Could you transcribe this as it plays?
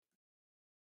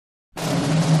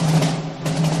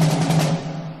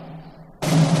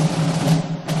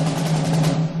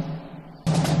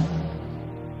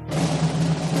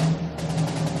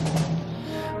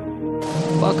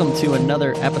to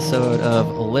another episode of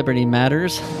Liberty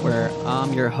Matters, where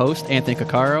I'm your host, Anthony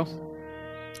Caccaro.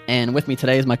 And with me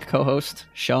today is my co-host,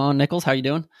 Sean Nichols. How you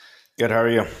doing? Good. How are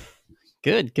you?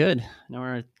 Good. Now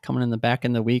we're coming in the back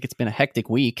end of the week. It's been a hectic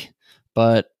week,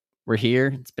 but we're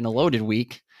here. It's been a loaded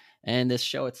week, and this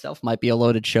show itself might be a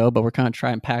loaded show, but we're kind of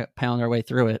trying to pound our way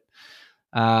through it.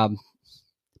 But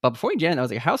before we get in, I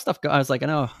was like, how's stuff going? I was like, I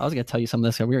know I was going to tell you some of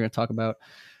this. We were going to talk about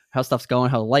how stuff's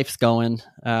going, how life's going.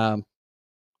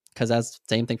 Because that's the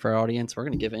same thing for our audience. We're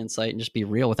going to give insight and just be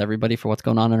real with everybody for what's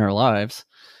going on in our lives.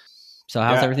 So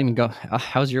how's everything been going?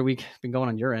 How's your week been going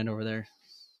on your end over there?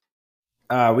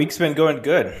 Week's been going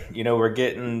good. You know, we're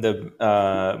getting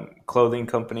the clothing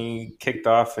company kicked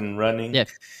off and running. Yeah.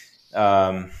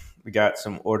 We got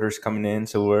some orders coming in,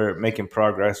 so we're making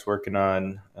progress working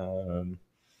on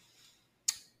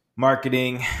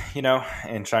marketing, you know,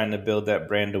 and trying to build that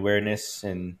brand awareness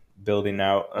and building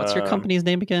out. What's your company's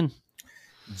name again?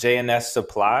 Dishonest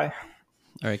Supply.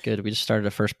 All right, good. We just started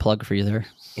a first plug for you there.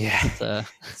 Yeah.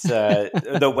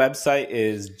 The website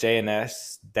is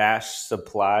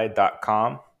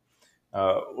jns-supply.com,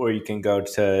 or you can go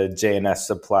to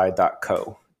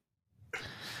jnssupply.co.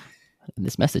 And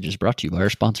this message is brought to you by our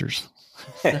sponsors.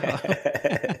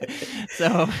 That's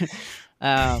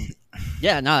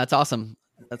awesome.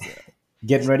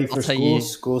 Getting ready for school.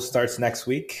 School starts next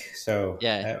week, so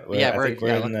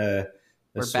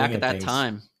we're back at that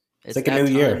time. It's like a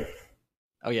new year.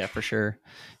 Oh yeah, for sure.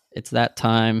 It's that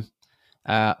time.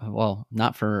 Well,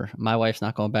 not for my wife's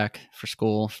not going back for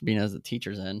school, being as the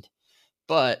teacher's end.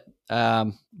 But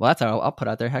that's how I'll put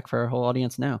out there. Heck, for our whole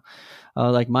audience now.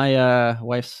 Like my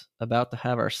wife's about to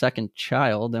have our second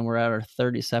child, and we're at our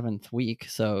 37th week.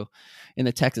 So in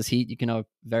the Texas heat, you can know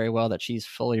very well that she's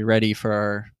fully ready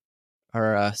for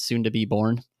our soon to be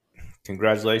born.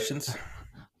 Congratulations.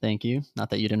 Thank you.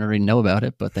 Not that you didn't already know about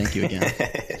it, but thank you again.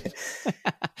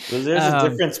 Well, there's a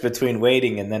difference between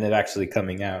waiting and then it actually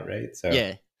coming out, right? So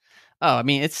yeah. Oh, I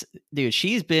mean, it's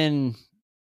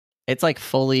like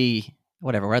fully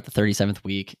whatever. We're at the 37th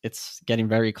week. It's getting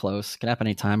very close. Can happen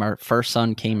anytime. Our first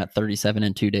son came at 37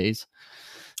 in 2 days.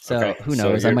 So who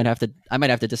knows? I might have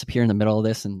to disappear in the middle of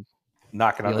this and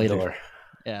knocking on the door.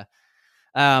 Yeah.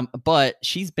 But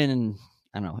she's been,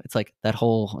 I don't know, it's like that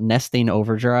whole nesting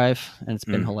overdrive, and it's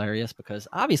been hilarious because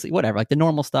obviously whatever, like the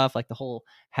normal stuff, like the whole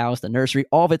house, the nursery,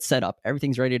 all of it's set up,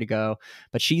 everything's ready to go.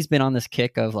 But she's been on this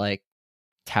kick of like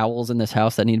towels in this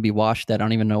house that need to be washed that I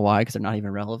don't even know why, because they're not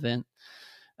even relevant.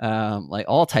 Like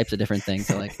all types of different things.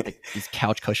 So like these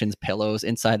couch cushions, pillows,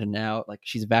 inside and out. Like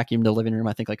she's vacuumed the living room,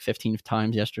 I think like 15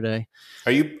 times yesterday.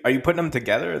 Are you putting them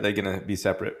together? Or are they going to be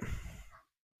separate?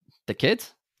 The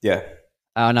kids? Yeah.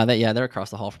 Oh no, they're across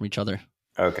the hall from each other.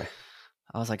 Okay.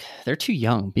 I was like, they're too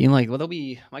young. Being like, well,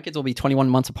 my kids will be 21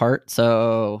 months apart.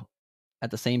 So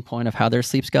at the same point of how their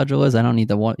sleep schedule is, I don't need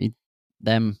to want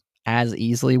them as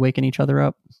easily waking each other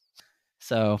up.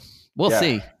 So we'll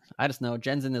see. I just know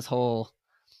Jen's in this whole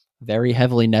very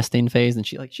heavily nesting phase, and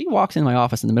she walks in my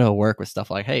office in the middle of work with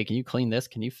stuff like, hey, can you clean this?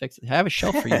 Can you fix it? I have a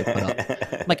shelf for you to put up.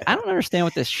 I'm like, I don't understand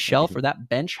what this shelf or that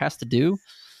bench has to do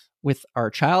with our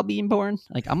child being born.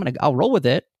 Like I'll roll with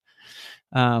it.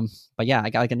 But yeah,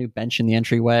 I got like a new bench in the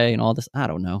entryway and all this. I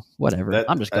don't know. Whatever.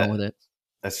 I'm just going with it.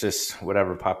 That's just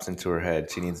whatever pops into her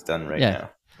head. She needs done now.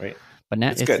 Right. But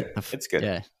now it's good. It's good.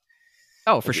 Yeah.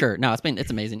 Oh, for sure. No,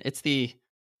 it's amazing. It's the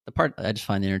part I just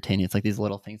find entertaining. It's like these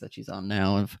little things that she's on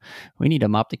now of, we need to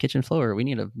mop the kitchen floor. We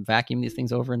need to vacuum these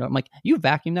things over and over. I'm like, you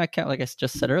vacuumed that cat. Like I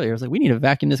just said earlier, I was like, we need to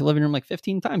vacuum this living room like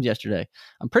 15 times yesterday.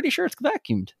 I'm pretty sure it's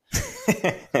vacuumed.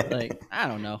 Like, I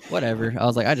don't know. Whatever. I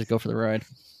was like, I just go for the ride.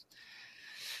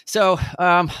 So,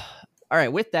 all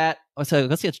right, with that, so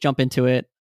let's jump into it.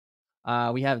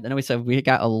 We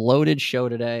got a loaded show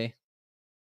today.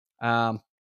 And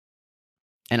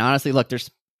honestly, look,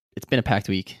 it's been a packed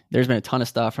week. There's been a ton of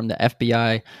stuff from the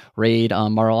FBI raid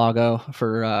on Mar-a-Lago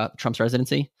for Trump's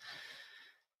residency.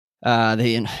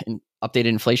 The updated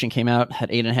inflation came out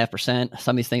at 8.5%.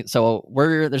 Some of these things. So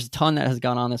there's a ton that has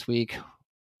gone on this week.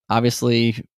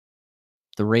 Obviously,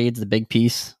 the raid's the big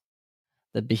piece,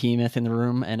 the behemoth in the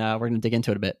room, and we're going to dig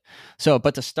into it a bit. So,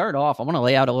 but to start off, I want to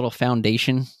lay out a little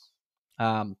foundation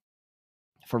for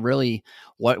really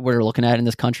what we're looking at in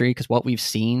this country, because what we've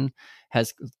seen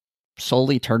has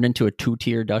solely turned into a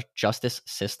two-tier justice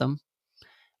system.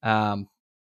 And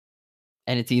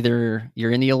it's either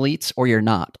you're in the elites or you're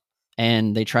not.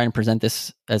 And they try and present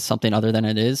this as something other than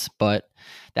it is. But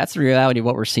that's the reality of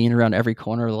what we're seeing around every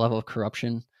corner. The level of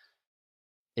corruption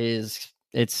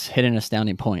it's hit an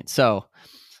astounding point. So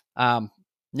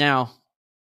now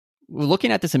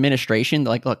looking at this administration,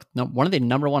 like, look, one of the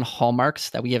number one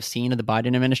hallmarks that we have seen of the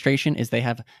Biden administration is they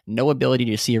have no ability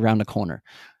to see around the corner.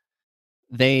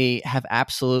 They have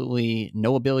absolutely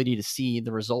no ability to see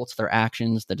the results of their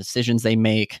actions, the decisions they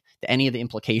make, any of the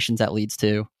implications that leads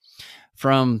to.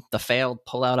 From the failed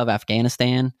pullout of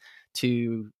Afghanistan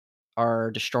to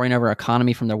our destroying of our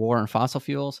economy from the war on fossil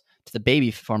fuels to the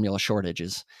baby formula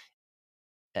shortages.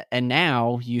 And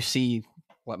now you see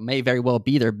what may very well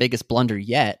be their biggest blunder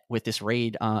yet with this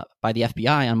raid by the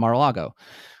FBI on Mar-a-Lago.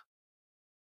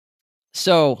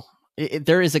 So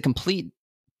there is a complete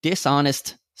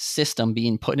dishonest system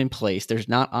being put in place. There's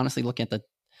not, honestly, looking at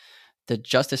the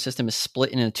justice system is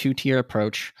split in a two-tier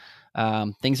approach.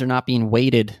 Things are not being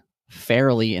weighted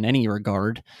fairly in any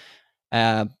regard.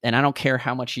 And I don't care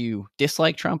how much you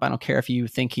dislike Trump. I don't care if you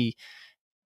think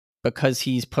because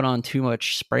he's put on too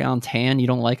much spray on tan, you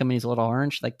don't like him and he's a little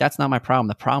orange. Like, that's not my problem.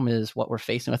 The problem is what we're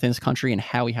facing within this country and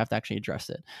how we have to actually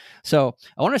address it. So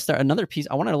I want to start another piece.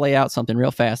 I want to lay out something real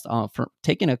fast for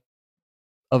taking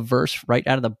a verse right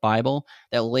out of the Bible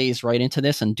that lays right into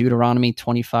this in Deuteronomy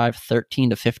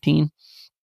 25:13-15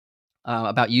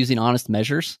 about using honest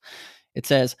measures. It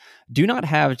says, "Do not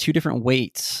have two different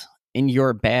weights in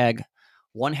your bag,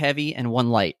 one heavy and one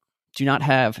light. Do not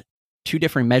have two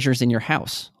different measures in your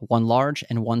house, one large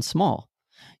and one small.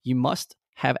 You must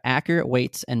have accurate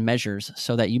weights and measures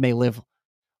so that you may live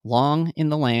long in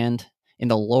the land in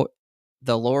the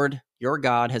Lord your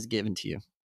God has given to you."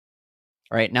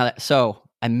 All right. Now, so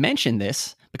I mentioned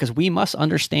this because we must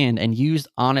understand and use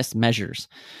honest measures.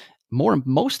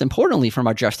 Most importantly, from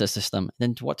our justice system,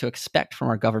 than what to expect from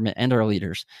our government and our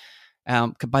leaders.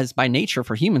 By nature,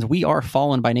 for humans, we are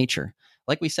fallen by nature.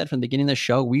 Like we said from the beginning of the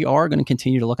show, we are going to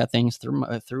continue to look at things through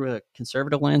a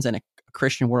conservative lens and a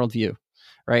Christian worldview,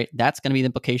 right? That's going to be the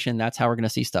implication. That's how we're going to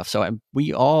see stuff. So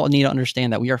we all need to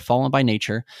understand that we are fallen by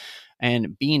nature,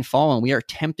 and being fallen, we are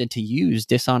tempted to use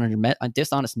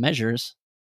dishonest measures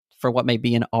for what may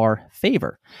be in our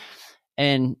favor.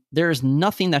 And there is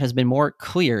nothing that has been more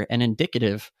clear and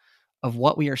indicative of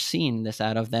what we are seeing this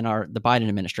out of than the Biden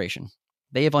administration.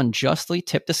 They have unjustly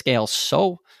tipped the scale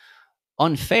so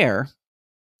unfair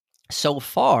so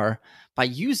far by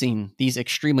using these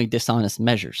extremely dishonest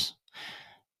measures.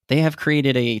 They have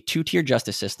created a two-tier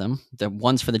justice system, the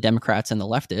ones for the Democrats and the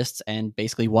leftists, and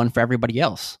basically one for everybody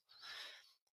else.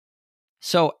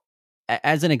 So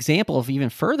as an example of even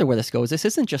further where this goes, this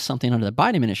isn't just something under the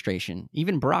Biden administration.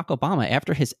 Even Barack Obama,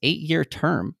 after his 8-year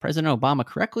term, President Obama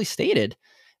correctly stated,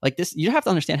 like this, you have to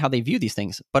understand how they view these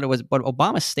things. But what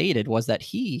Obama stated was that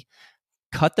he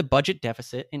cut the budget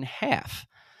deficit in half,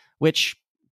 which,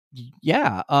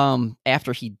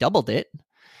 after he doubled it,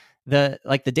 the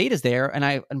data's there, and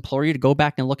I implore you to go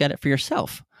back and look at it for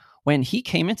yourself. When he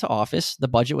came into office, the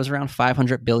budget was around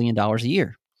 $500 billion a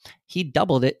year. He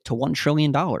doubled it to $1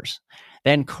 trillion.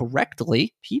 Then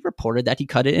correctly, he reported that he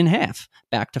cut it in half,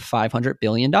 back to $500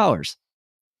 billion.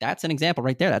 That's an example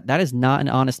right there. That is not an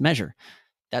honest measure.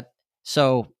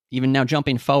 So even now,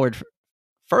 jumping forward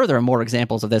further, more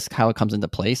examples of this, how it comes into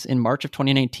place. In March of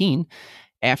 2019,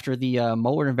 after the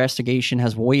Mueller investigation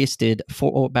has wasted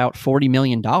about $40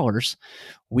 million,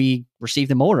 we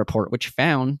received the Mueller report, which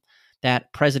found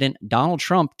that President Donald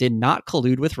Trump did not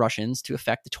collude with Russians to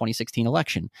affect the 2016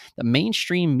 election. The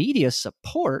mainstream media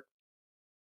support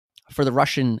for the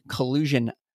Russian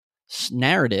collusion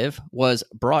narrative was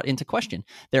brought into question.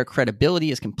 Their credibility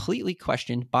is completely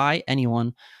questioned by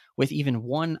anyone with even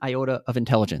one iota of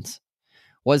intelligence.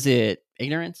 Was it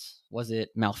ignorance? Was it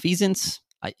malfeasance?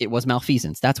 It was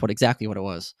malfeasance. That's exactly what it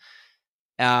was.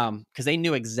 Because they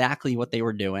knew exactly what they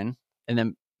were doing, and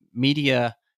the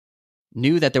media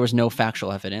knew that there was no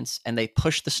factual evidence, and they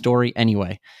pushed the story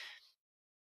anyway,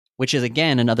 which is,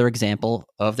 again, another example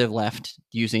of the left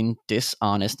using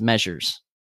dishonest measures.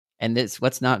 And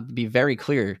let's not be very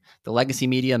clear. The legacy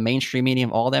media, mainstream media,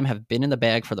 all of them have been in the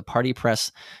bag for the party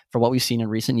press for what we've seen in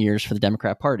recent years for the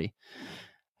Democrat Party.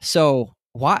 So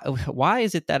why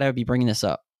is it that I would be bringing this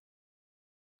up?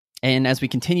 And as we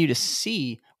continue to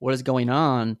see what is going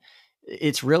on,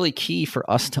 it's really key for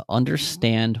us to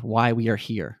understand why we are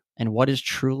here and what is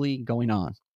truly going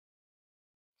on.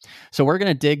 So we're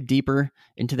going to dig deeper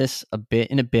into this a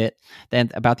bit then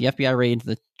about the FBI raid,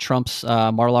 the Trump's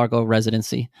Mar-a-Lago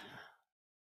residency.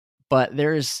 But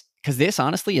because this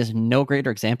honestly is no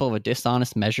greater example of a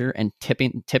dishonest measure and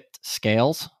tipped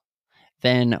scales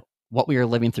than what we are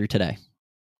living through today.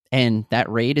 And that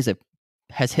raid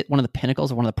has hit one of the pinnacles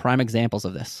of one of the prime examples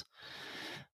of this.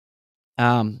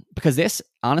 Because this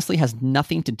honestly has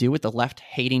nothing to do with the left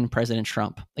hating President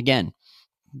Trump. Again,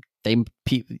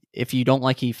 if you don't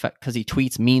like because he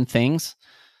tweets mean things,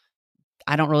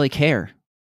 I don't really care.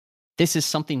 This is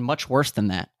something much worse than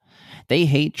that. They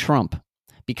hate Trump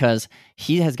because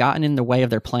he has gotten in the way of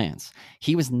their plans.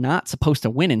 He was not supposed to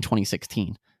win in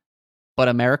 2016, but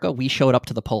America, we showed up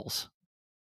to the polls.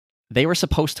 They were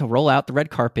supposed to roll out the red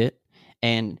carpet,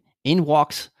 and in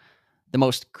walks the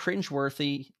most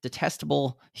cringeworthy,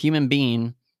 detestable human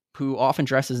being who often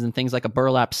dresses in things like a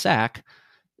burlap sack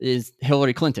is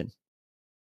Hillary Clinton.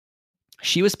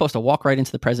 She was supposed to walk right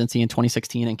into the presidency in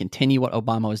 2016 and continue what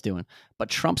Obama was doing, but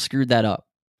Trump screwed that up.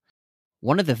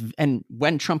 And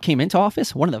when Trump came into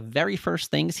office, one of the very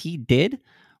first things he did,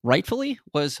 rightfully,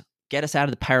 was get us out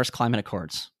of the Paris Climate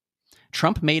Accords.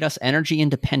 Trump made us energy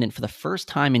independent for the first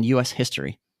time in U.S.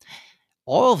 history.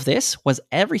 All of this was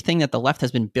everything that the left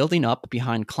has been building up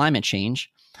behind climate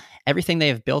change, everything they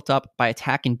have built up by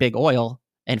attacking big oil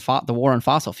and fought the war on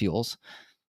fossil fuels.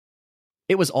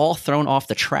 It was all thrown off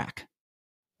the track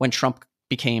when Trump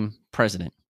became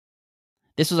president.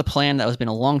 This was a plan that has been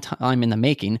a long time in the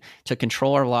making to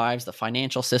control our lives, the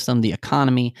financial system, the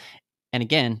economy. And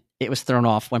again, it was thrown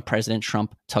off when President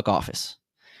Trump took office.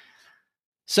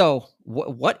 So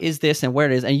what is this and where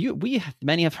it is? And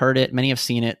many have heard it, many have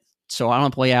seen it. So I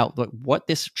don't lay out, but what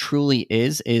this truly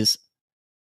is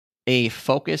a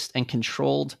focused and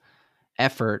controlled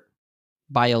effort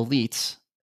by elites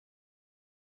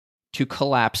to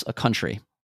collapse a country.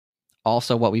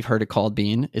 Also, what we've heard it called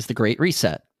being is the Great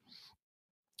Reset.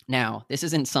 Now, this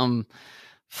isn't some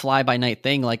fly-by-night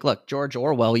thing. Like, look, George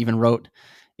Orwell even wrote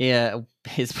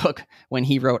his book when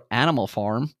he wrote Animal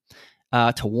Farm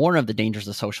to warn of the dangers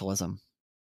of socialism.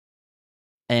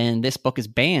 And this book is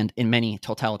banned in many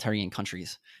totalitarian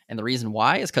countries. And the reason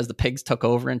why is because the pigs took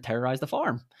over and terrorized the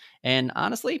farm. And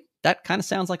honestly, that kind of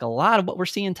sounds like a lot of what we're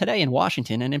seeing today in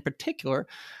Washington, and in particular,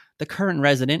 the current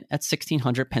resident at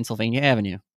 1600 Pennsylvania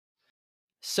Avenue.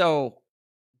 So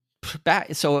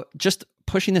just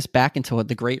pushing this back into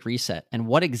the Great Reset, and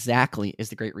what exactly is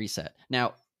the Great Reset?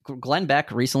 Now, Glenn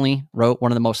Beck recently wrote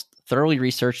one of the most thoroughly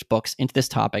researched books into this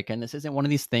topic, and this isn't one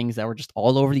of these things that were just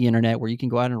all over the internet where you can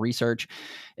go out and research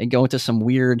and go into some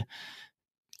weird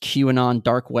QAnon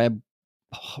dark web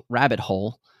rabbit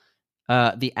hole.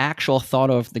 The actual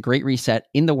thought of the Great Reset,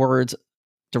 in the words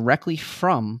directly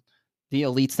from the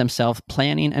elites themselves,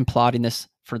 planning and plotting this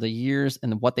for the years,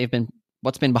 and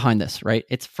what's been behind this, right?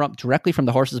 It's directly from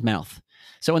the horse's mouth.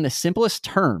 So in the simplest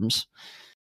terms,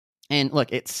 and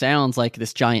look, it sounds like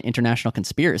this giant international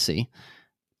conspiracy,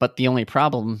 but the only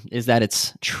problem is that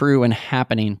it's true and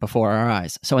happening before our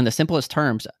eyes. So in the simplest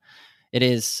terms, it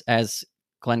is, as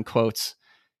Glenn quotes,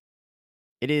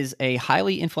 it is a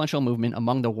highly influential movement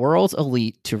among the world's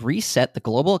elite to reset the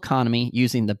global economy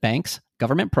using the banks,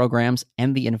 government programs,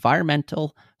 and the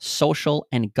environmental, social,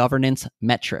 and governance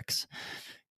metrics.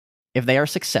 If they are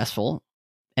successful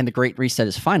and the Great Reset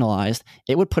is finalized,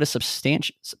 it would put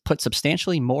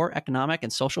substantially more economic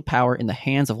and social power in the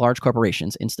hands of large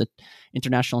corporations,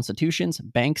 international institutions,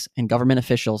 banks, and government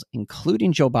officials,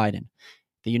 including Joe Biden,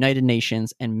 the United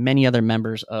Nations, and many other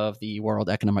members of the World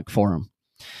Economic Forum.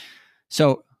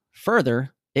 So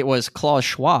further, it was Klaus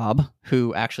Schwab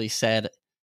who actually said,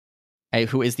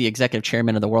 who is the executive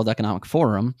chairman of the World Economic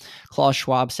Forum. Klaus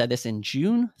Schwab said this in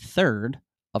June 3rd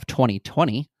of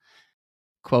 2020.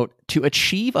 Quote, to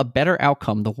achieve a better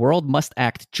outcome, the world must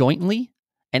act jointly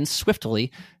and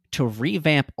swiftly to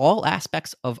revamp all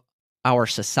aspects of our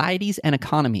societies and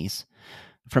economies,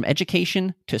 from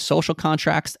education to social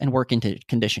contracts and working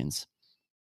conditions.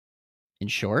 In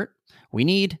short, we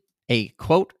need a,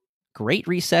 quote, great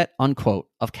reset, unquote,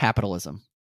 of capitalism.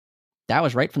 That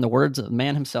was right from the words of the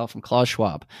man himself, from Klaus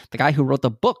Schwab, the guy who wrote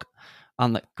the book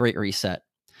on the Great Reset,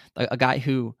 a guy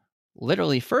who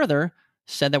literally further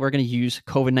said that we're going to use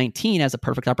COVID-19 as a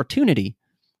perfect opportunity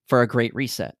for a great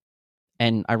reset.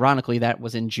 And ironically, that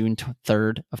was in June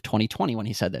 3rd of 2020 when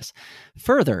he said this.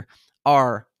 Further,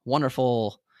 our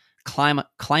wonderful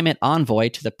climate envoy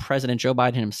to the President Joe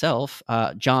Biden himself,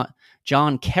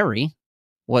 John Kerry,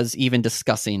 was even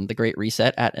discussing the Great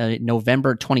Reset at a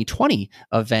November 2020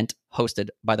 event hosted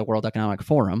by the World Economic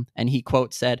Forum. And he,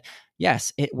 quote, said,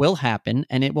 yes, it will happen,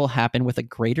 and it will happen with a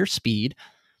greater speed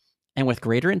and with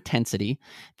greater intensity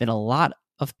than a lot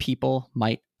of people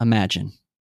might imagine.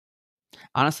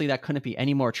 Honestly, that couldn't be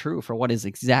any more true for what is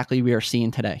exactly we are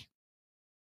seeing today.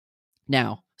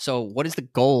 Now, so what is the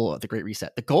goal of the Great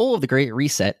Reset? The goal of the Great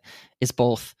Reset is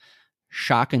both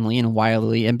shockingly and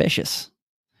wildly ambitious.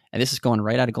 And this is going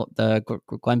right out of the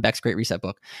Glenn Beck's Great Reset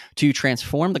book. To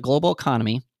transform the global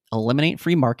economy, eliminate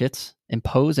free markets,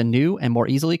 impose a new and more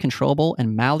easily controllable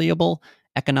and malleable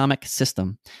economic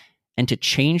system, and to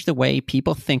change the way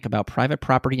people think about private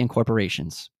property and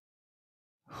corporations.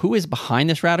 Who is behind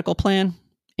this radical plan?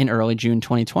 In early June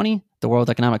 2020, the World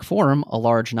Economic Forum, a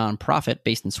large nonprofit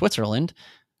based in Switzerland,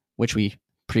 which we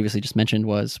previously just mentioned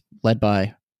was led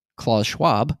by Klaus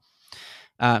Schwab,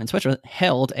 in Switzerland,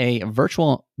 held a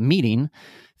virtual meeting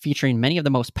featuring many of the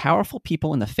most powerful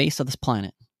people in the face of this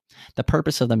planet. The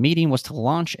purpose of the meeting was to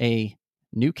launch a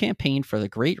new campaign for the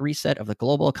great reset of the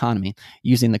global economy,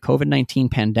 using the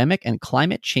COVID-19 pandemic and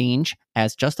climate change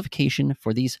as justification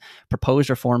for these proposed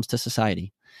reforms to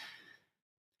society.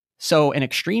 So, an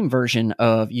extreme version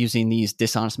of using these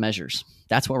dishonest measures.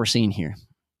 That's what we're seeing here.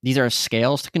 These are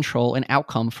scales to control an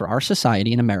outcome for our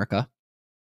society in America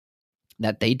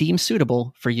that they deem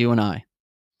suitable for you and I.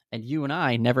 And you and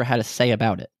I never had a say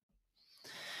about it.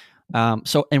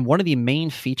 And one of the main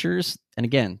features, and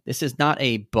again, this is not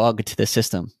a bug to the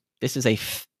system. This is a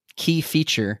key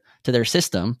feature to their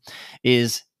system,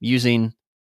 is using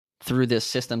through the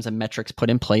systems and metrics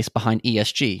put in place behind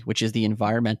ESG, which is the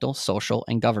environmental, social,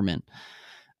 and government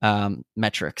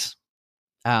metrics.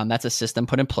 That's a system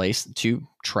put in place to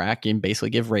track and basically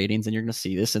give ratings. And you're going to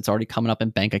see this. It's already coming up in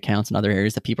bank accounts and other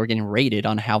areas that people are getting rated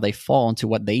on how they fall into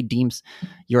what they deem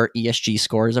your ESG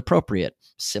score is appropriate,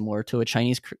 similar to a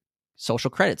Chinese social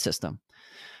credit system.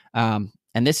 And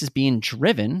this is being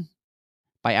driven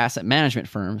by asset management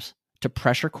firms to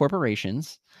pressure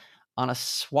corporations on a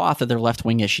swath of their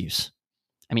left-wing issues.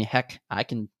 I mean, heck, I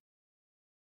can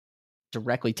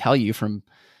directly tell you from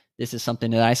this is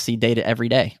something that I see data every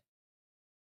day.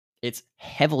 It's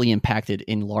heavily impacted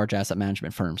in large asset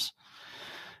management firms.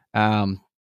 And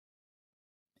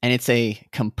it's a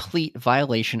complete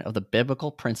violation of the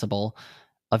biblical principle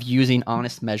of using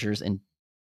honest measures.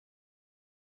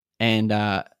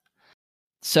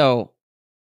 So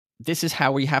this is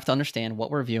how we have to understand what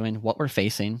we're viewing, what we're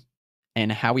facing, and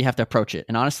how we have to approach it.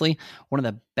 And honestly, one of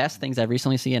the best things I've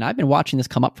recently seen, and I've been watching this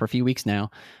come up for a few weeks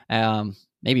now,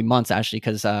 maybe months actually,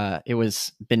 because it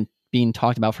was been being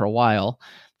talked about for a while,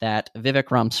 that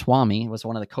Vivek Ramaswamy was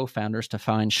one of the co-founders to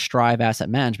find Strive Asset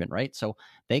Management, right? So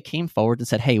they came forward and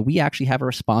said, hey, we actually have a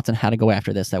response on how to go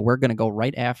after this, that we're going to go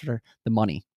right after the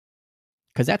money.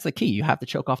 Because that's the key. You have to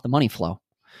choke off the money flow.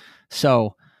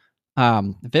 So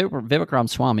Vivek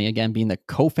Ramaswamy, again, being the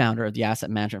co-founder of the asset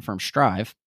management firm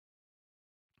Strive,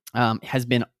 has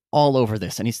been all over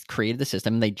this, and he's created the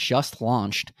system. They just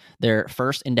launched their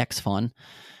first index fund,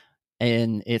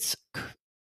 and its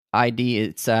ID,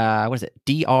 it's what is it?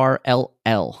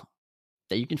 DRLL,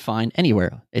 that you can find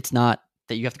anywhere. It's not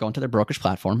that you have to go into their brokerage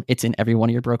platform. It's in every one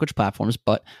of your brokerage platforms.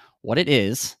 But what it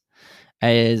is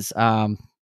let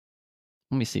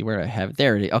me see where I have it.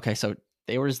 There it is. Okay, so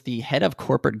there was the head of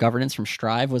corporate governance from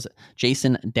Strive, was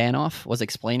Jason Danoff, was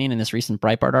explaining in this recent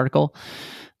Breitbart article.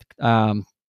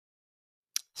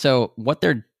 So what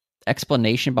their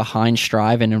explanation behind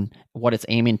Strive and what it's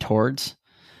aiming towards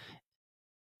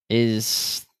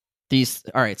is these.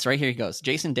 All right, so right here he goes.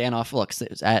 Jason Danoff looks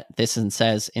at this and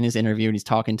says in his interview, and he's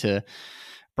talking to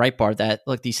Breitbart, that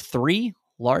look, these three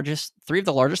of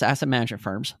the largest asset management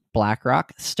firms,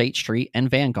 BlackRock, State Street, and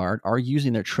Vanguard, are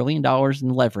using their $1 trillion in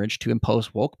leverage to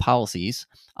impose woke policies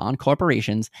on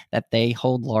corporations that they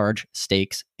hold large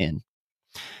stakes in.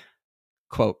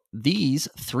 Quote, these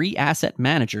three asset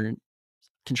managers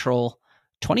control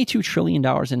 $22 trillion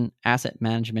in asset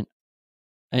management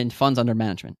and funds under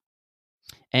management.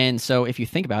 And so if you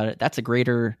think about it, that's a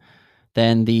greater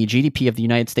than the GDP of the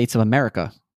United States of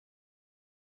America.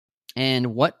 And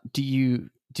what do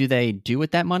they do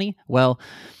with that money? Well,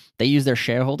 they use their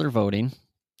shareholder voting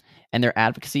and their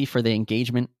advocacy for their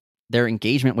engagement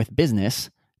with business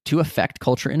to affect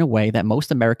culture in a way that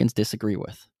most Americans disagree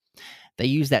with. They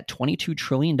use that $22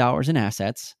 trillion in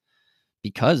assets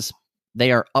because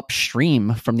they are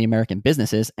upstream from the American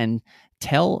businesses and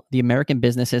tell the American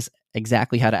businesses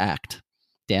exactly how to act.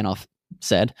 Danoff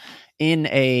said, in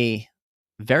a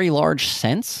very large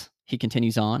sense, he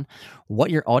continues on, what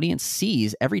your audience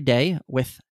sees every day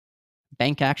with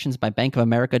bank actions by Bank of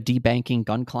America debanking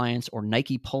gun clients, or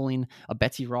Nike pulling a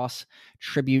Betsy Ross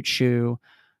tribute shoe,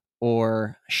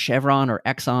 or Chevron or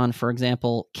Exxon, for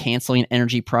example, canceling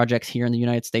energy projects here in the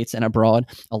United States and abroad.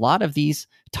 A lot of these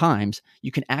times,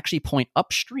 you can actually point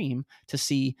upstream to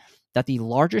see that the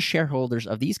largest shareholders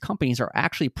of these companies are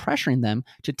actually pressuring them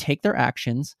to take their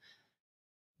actions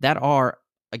that are,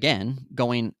 again,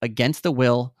 going against the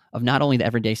will of not only the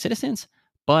everyday citizens,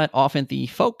 but often the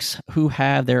folks who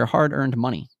have their hard-earned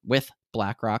money with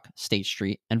BlackRock, State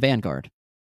Street, and Vanguard.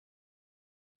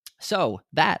 So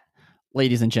that,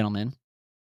 ladies and gentlemen,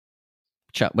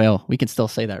 well, we can still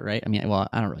say that, right? I mean, well,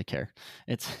 I don't really care.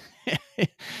 It's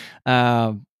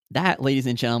that, ladies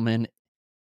and gentlemen,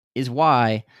 is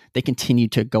why they continue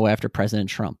to go after President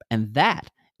Trump. And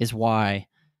that is why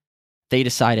they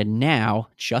decided now,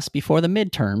 just before the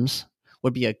midterms,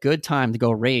 would be a good time to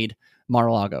go raid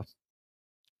Mar-a-Lago.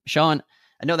 Sean,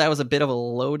 I know that was a bit of a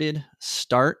loaded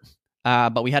start,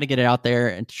 but we had to get it out there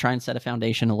and try and set a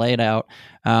foundation to lay it out.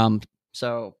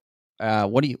 So,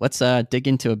 let's dig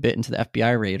into a bit into the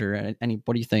FBI raid or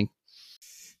what do you think?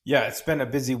 Yeah, it's been a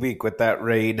busy week with that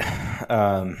raid.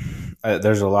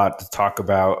 There's a lot to talk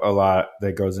about, a lot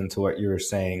that goes into what you were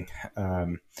saying.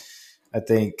 I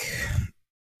think,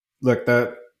 look,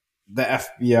 the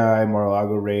FBI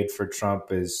Mar-a-Lago raid for Trump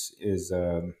is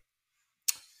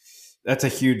that's a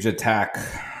huge attack,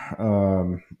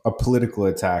 a political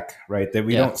attack, right? That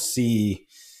we don't see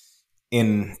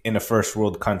in a first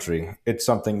world country. It's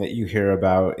something that you hear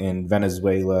about in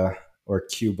Venezuela or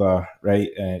Cuba, right?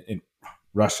 And in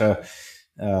Russia.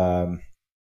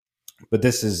 But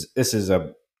this is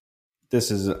an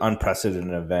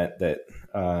unprecedented event that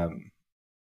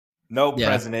no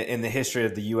president in the history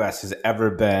of the U.S. has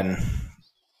ever been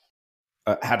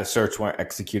had a search warrant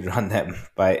executed on them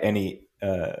by any.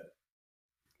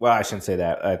 Well, I shouldn't say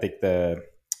that. I think the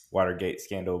Watergate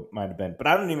scandal might have been, but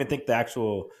I don't even think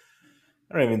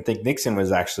Nixon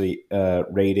was actually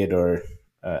raided or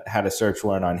had a search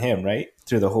warrant on him, right?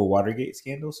 Through the whole Watergate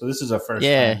scandal. So this is the first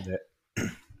time that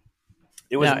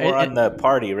it was on the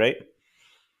party, right?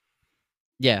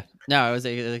 Yeah. No, it was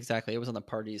exactly. It was on the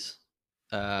party's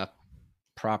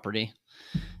property.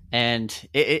 And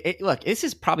look, this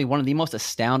is probably one of the most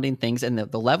astounding things, and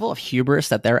the level of hubris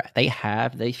that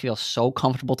they feel so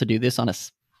comfortable to do this on a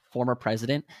former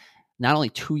president, not only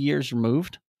 2 years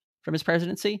removed from his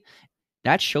presidency.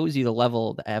 That shows you the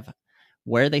level of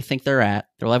where they think they're at,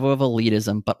 their level of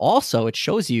elitism, but also it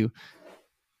shows you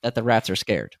that the rats are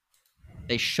scared.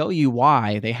 They show you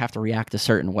why they have to react a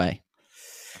certain way.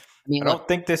 I don't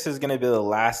think this is going to be the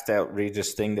last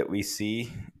outrageous thing that we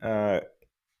see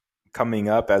coming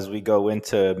up as we go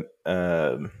into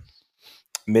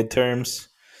midterms.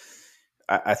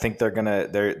 I think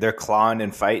they're clawing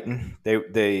and fighting.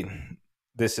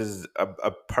 This is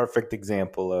a perfect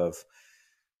example of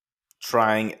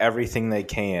trying everything they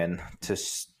can to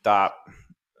stop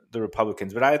the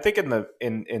Republicans. But I think in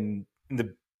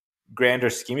the grander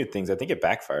scheme of things, I think it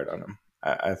backfired on them.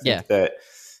 I think that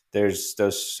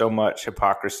there's so much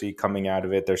hypocrisy coming out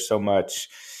of it. There's so much,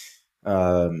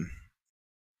 I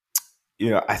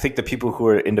think the people who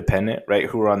are independent, right,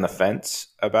 who are on the fence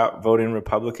about voting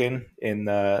Republican in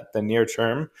the near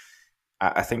term,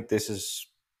 I think this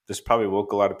probably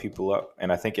woke a lot of people up,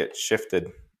 and I think it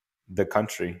shifted the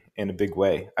country in a big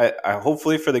way. I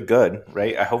hopefully for the good,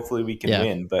 right? Hopefully we can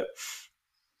win, but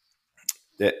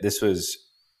this was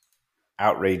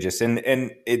outrageous, and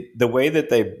the way that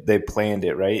they planned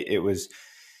it, right? It was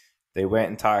they went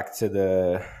and talked to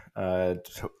the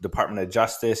Department of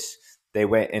Justice. They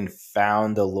went and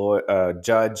found a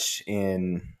judge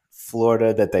in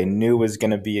Florida that they knew was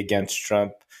going to be against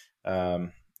Trump.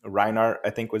 Reinhart, I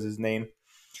think, was his name.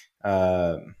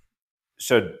 So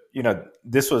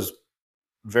this was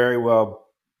very well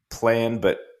planned,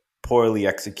 but poorly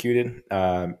executed.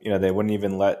 They wouldn't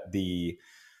even let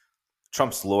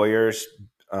Trump's lawyers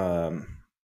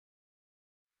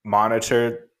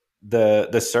monitor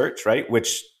the search, right?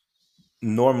 Which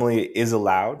normally is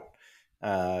allowed.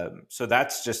 So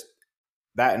that's just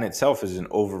that in itself is an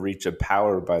overreach of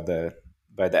power by the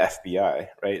FBI,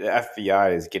 right? The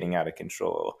FBI is getting out of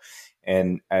control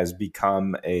and has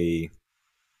become a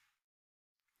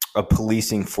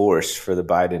policing force for the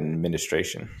Biden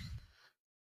administration.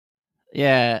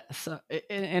 Yeah. So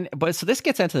so this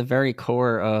gets into the very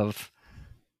core of,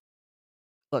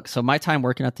 look, so my time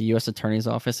working at the U.S. Attorney's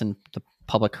Office and the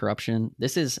public corruption,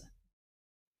 this is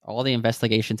all the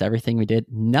investigations, everything we did,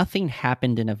 nothing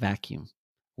happened in a vacuum.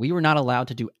 We were not allowed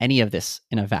to do any of this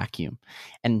in a vacuum.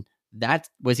 And that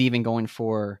was even going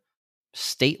for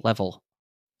state level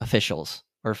officials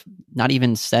or not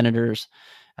even senators,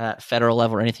 federal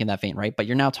level or anything of that vein, right? But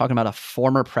you're now talking about a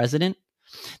former president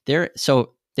there.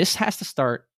 So this has to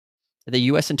start the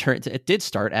U.S. attorney. It did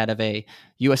start out of a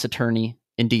U.S. attorney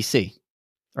in D.C.,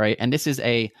 right? And this is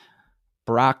a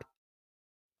Barack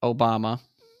Obama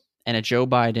and a Joe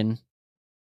Biden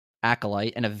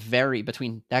acolyte, and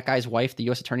between that guy's wife, the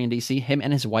U.S. attorney in D.C., him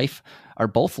and his wife are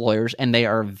both lawyers, and they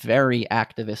are very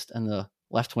activist in the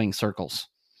left-wing circles.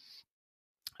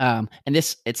 And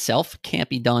this itself can't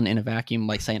be done in a vacuum,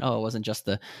 like saying, oh, it wasn't just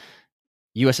the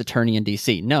U.S. attorney in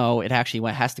D.C. No, it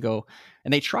actually has to go.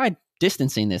 And they tried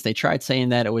distancing this. They tried saying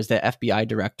that it was the FBI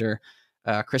director,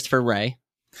 Christopher Wray.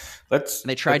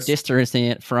 They tried distancing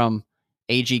it from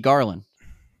A.G. Garland.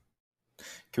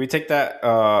 Can we take that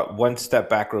one step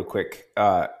back real quick?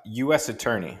 U.S.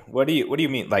 attorney. What do you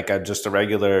mean? Like just a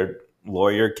regular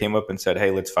lawyer came up and said,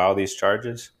 "Hey, let's file these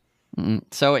charges."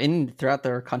 So in throughout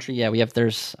their country, yeah, we have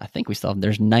I think we still have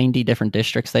there's 90 different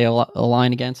districts they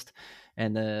align against,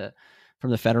 and from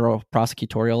the federal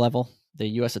prosecutorial level, the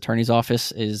U.S. Attorney's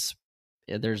Office is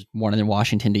there's one in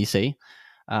Washington D.C.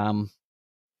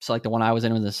 So like the one I was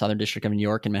in was the Southern District of New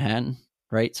York in Manhattan,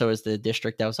 right? So is the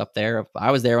district that was up there.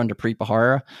 I was there under Preet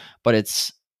Bharara, but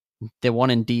it's the one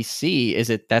in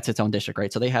DC that's its own district,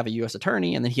 right? So they have a U.S.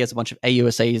 attorney, and then he has a bunch of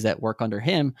AUSAs that work under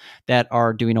him that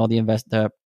are doing all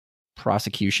the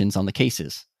prosecutions on the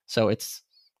cases. So it's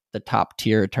the top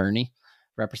tier attorney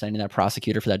representing that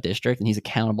prosecutor for that district, and he's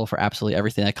accountable for absolutely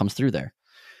everything that comes through there.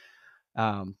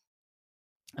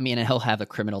 I mean, and he'll have a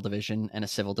criminal division and a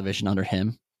civil division under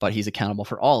him, but he's accountable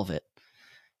for all of it.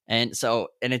 And so,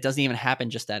 and it doesn't even happen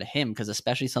just out of him, because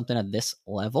especially something at this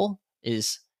level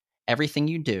is everything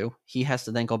you do, he has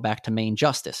to then go back to main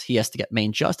justice. He has to get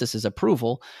main justice's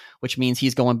approval, which means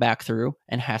he's going back through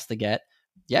and has to get,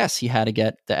 yes, he had to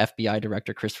get the FBI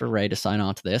director, Christopher Wray, to sign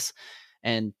on to this.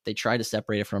 And they tried to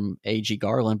separate it from AG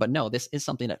Garland, but no, this is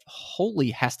something that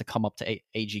wholly has to come up to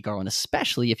AG Garland,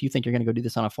 especially if you think you're going to go do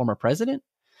this on a former president.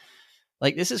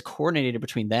 Like, this is coordinated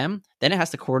between them. Then it has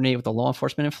to coordinate with the law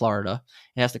enforcement in Florida.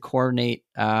 It has to coordinate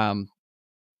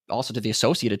also to the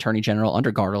associate attorney general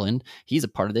under Garland. He's a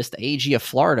part of this. The AG of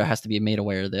Florida has to be made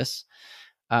aware of this.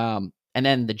 And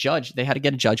then the judge, they had to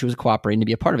get a judge who was cooperating to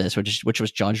be a part of this, which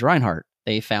was Judge Reinhardt.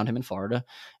 They found him in Florida,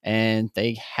 and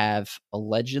they have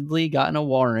allegedly gotten a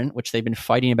warrant, which they've been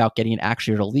fighting about getting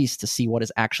actually released to see what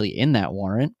is actually in that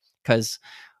warrant. Because,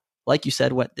 like you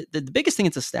said, what the biggest thing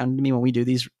that's astounding to me when we do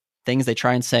these things, they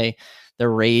try and say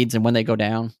their raids and when they go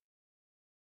down.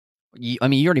 I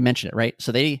mean, you already mentioned it, right?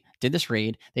 So they did this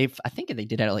raid. I think they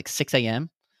did it at like 6 a.m.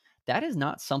 That is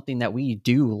not something that we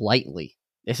do lightly.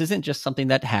 This isn't just something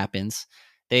that happens.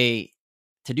 To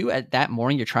do it that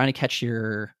morning, you're trying to catch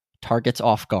your targets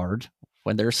off guard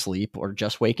when they're asleep or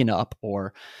just waking up,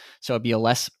 so it'd be a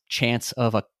less chance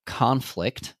of a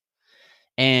conflict.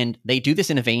 And they do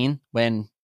this in a vein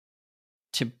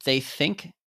they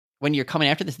think when you're coming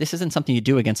after this isn't something you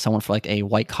do against someone for like a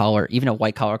white collar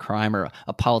crime or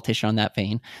a politician on that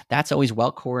vein. That's always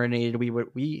well coordinated.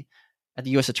 We at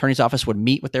the U.S. Attorney's Office would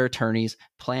meet with their attorneys,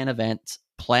 plan events,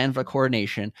 plan for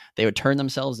coordination. They would turn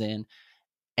themselves in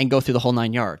and go through the whole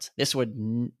 9 yards. This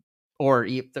would, or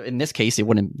in this case, it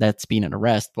wouldn't, that's being an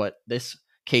arrest, but this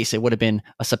case, it would have been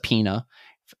a subpoena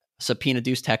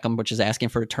Deus Tecum, which is asking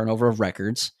for a turnover of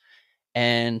records.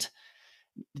 And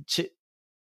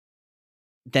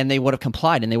then they would have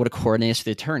complied and they would have coordinated with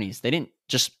the attorneys. They didn't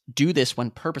just do this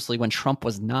when Trump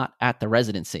was not at the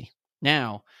residency.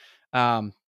 Now,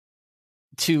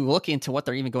 to look into what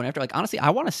they're even going after, like, honestly, I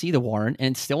want to see the warrant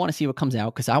and still want to see what comes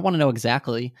out, because I want to know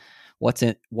exactly what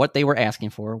they were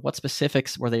asking for, what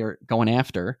specifics were they going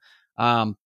after.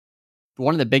 One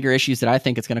of the bigger issues that I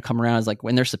think it's going to come around is like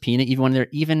when they're subpoenaing,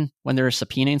 even when they're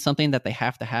subpoenaing something that they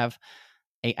have to have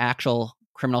a actual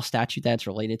criminal statute that's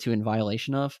related to in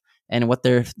violation of. And what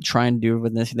they're trying to do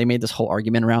with this, they made this whole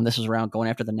argument around this was around going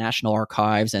after the National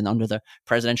Archives and under the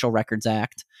Presidential Records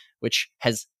Act, which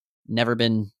has never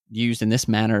been used in this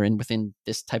manner and within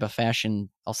this type of fashion,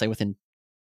 I'll say within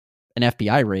an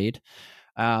FBI raid.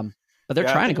 But they're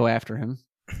trying to go after him.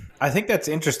 I think that's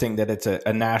interesting that it's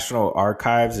a National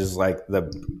Archives is like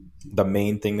the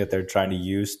main thing that they're trying to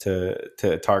use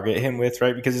to target him with,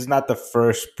 right? Because it's not the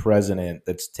first president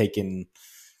that's taken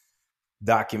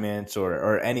documents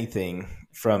or anything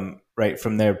from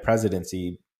their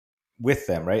presidency with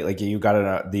them, right? Like you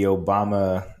got the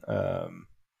Obama.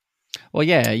 Well,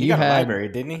 yeah, he got a library,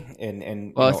 didn't he?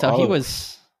 And well, so he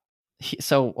was.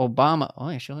 So Obama. Oh,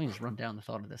 actually, let me just run down the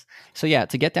thought of this. So yeah,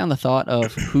 to get down the thought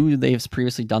of who they've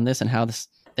previously done this and how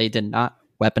they did not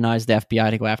weaponize the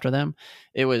FBI to go after them.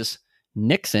 It was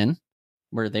Nixon,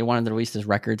 where they wanted to release his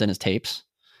records and his tapes,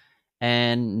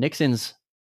 and Nixon's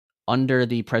under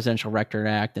the Presidential Record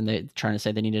Act, and they're trying to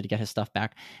say they needed to get his stuff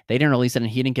back. They didn't release it,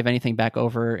 and he didn't give anything back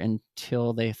over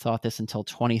until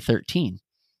 2013.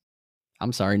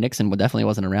 I'm sorry, Nixon definitely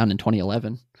wasn't around in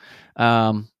 2011.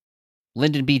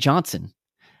 Lyndon B. Johnson,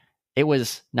 it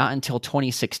was not until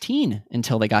 2016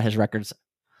 until they got his records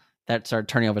that started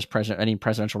turning over any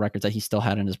presidential records that he still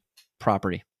had in his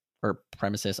property or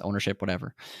premises, ownership,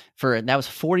 whatever. That was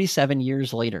 47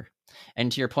 years later. And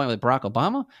to your point with Barack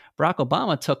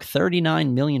Obama took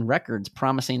 39 million records,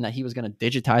 promising that he was going to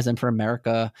digitize them for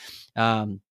America.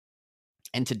 And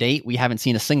to date, we haven't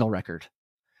seen a single record.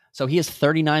 So he has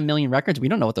 39 million records. We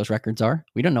don't know what those records are.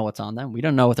 We don't know what's on them. We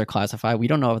don't know what they're classified. We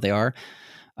don't know what they are.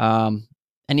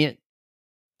 And And yet,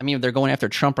 I mean, they're going after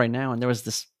Trump right now, and there was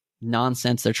this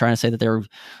nonsense. They're trying to say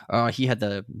that he had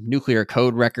the nuclear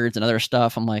code records and other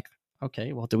stuff. I'm like,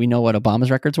 okay, well, do we know what Obama's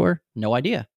records were? No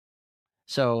idea.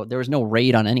 So there was no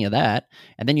raid on any of that.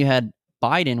 And then you had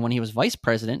Biden when he was vice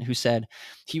president, who said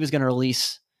he was going to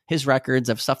release his records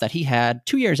of stuff that he had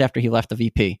 2 years after he left the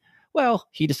VP. Well,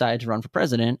 he decided to run for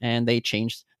president, and they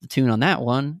changed the tune on that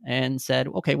one and said,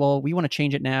 okay, well, we want to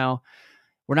change it now.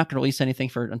 We're not going to release anything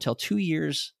for until 2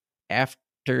 years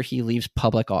after he leaves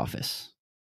public office.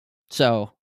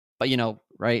 So, but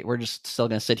right, we're just still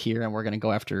going to sit here and we're going to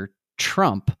go after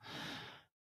Trump.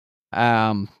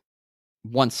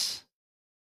 Once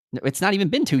it's not even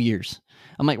been 2 years.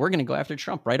 I'm like, we're going to go after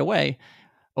Trump right away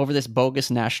over this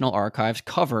bogus National Archives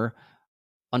cover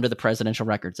under the Presidential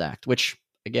Records Act, which,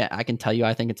 again, I can tell you,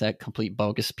 I think it's a complete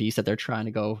bogus piece that they're trying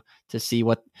to go to see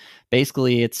what,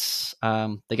 basically it's,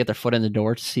 they get their foot in the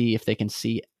door to see if they can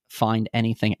find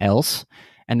anything else.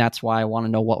 And that's why I want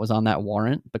to know what was on that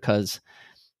warrant, because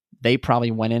they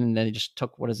probably went in and they just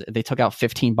took, they took out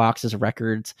 15 boxes of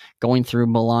records, going through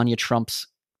Melania Trump's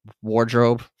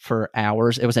wardrobe for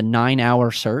hours. It was a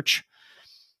 9-hour search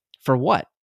for what?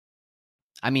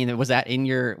 I mean, was that in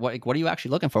your, what are you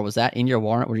actually looking for? Was that in your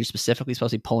warrant? Were you specifically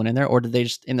supposed to be pulling in there, or did they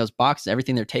just, in those boxes,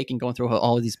 everything they're taking, going through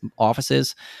all of these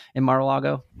offices in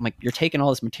Mar-a-Lago? I'm like, you're taking all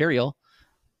this material,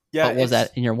 but was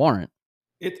that in your warrant?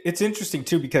 It's interesting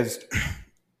too, because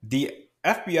the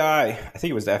FBI, I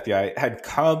think it was the FBI, had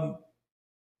come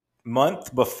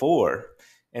month before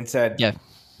and said, yeah,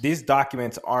 these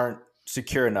documents aren't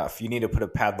secure enough. You need to put a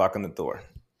padlock on the door.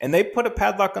 And they put a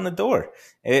padlock on the door.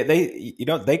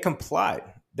 They complied.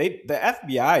 The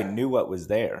FBI knew what was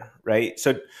there, right?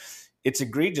 So it's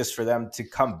egregious for them to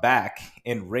come back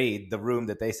and raid the room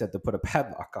that they said to put a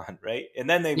padlock on, right? And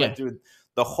then they went through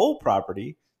the whole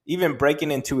property, even breaking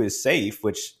into his safe,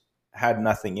 which had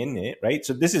nothing in it, right?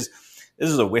 So this is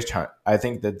a witch hunt. I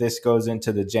think that this goes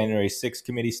into the January 6th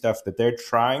committee stuff, that they're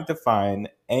trying to find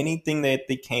anything that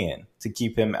they can to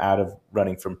keep him out of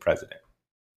running for president.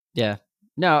 Yeah.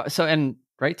 No, so, and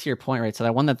right to your point, right? So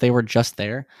that one that they were just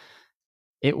there,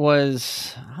 it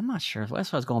was, I'm not sure.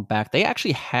 That's why I was going back. They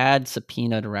actually had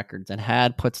subpoenaed records and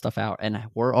had put stuff out, and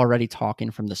were already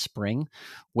talking from the spring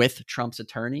with Trump's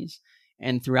attorneys.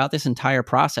 And throughout this entire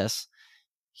process,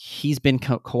 he's been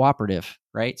cooperative,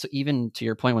 right? So even to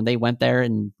your point, when they went there,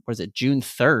 and was it June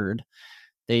 3rd,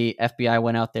 the FBI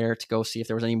went out there to go see if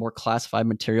there was any more classified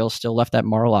material still left at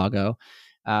Mar-a-Lago.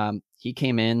 He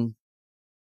came in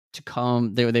to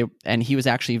come, and he was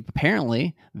actually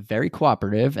apparently very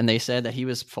cooperative, and they said that he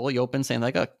was fully open, saying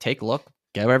like, oh, take a look,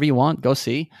 get whatever you want, go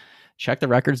see, check the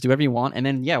records, do whatever you want. And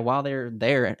then while they're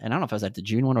there, and I don't know if it was at the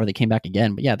June one or they came back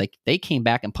again, but they came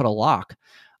back and put a lock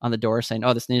on the door saying,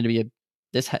 oh, this needed to be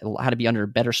this had to be under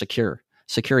better security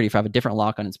if I have a different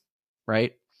lock on its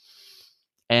right.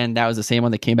 And that was the same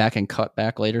one that came back and cut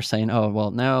back later saying, oh,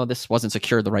 well, no, this wasn't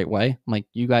secured the right way. I'm like,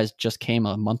 you guys just came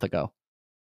a month ago.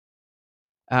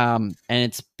 And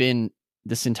it's been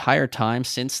this entire time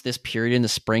since this period in the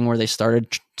spring where they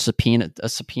started subpoena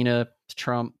to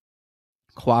Trump.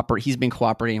 He's been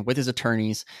cooperating with his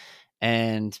attorneys,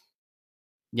 and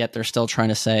yet they're still trying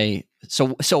to say,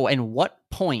 so and what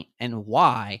point and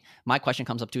why, my question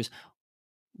comes up to is,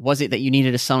 was it that you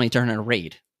needed to suddenly turn in a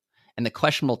raid? And the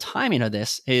questionable timing of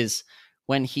this is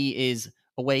when he is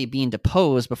away being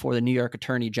deposed before the New York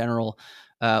Attorney General,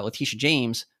 Letitia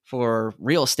James, for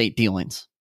real estate dealings.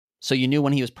 So you knew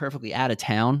when he was perfectly out of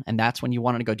town, and that's when you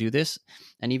wanted to go do this.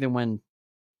 And even when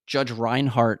Judge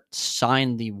Reinhart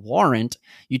signed the warrant,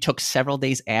 you took several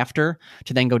days after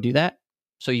to then go do that.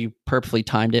 So you purposely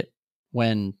timed it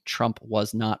when Trump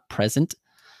was not present.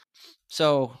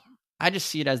 So I just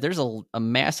see it as there's a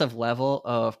massive level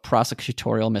of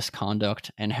prosecutorial misconduct,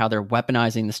 and how they're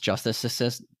weaponizing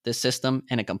this system,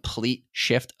 and a complete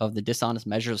shift of the dishonest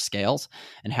measure of scales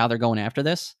and how they're going after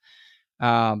this.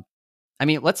 I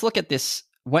mean, let's look at this.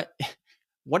 What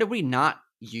did we not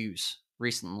use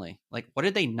recently? Like, what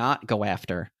did they not go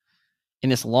after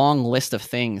in this long list of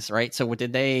things, right? So what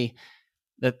did they,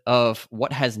 of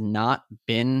what has not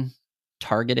been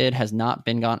targeted, has not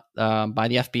been gone by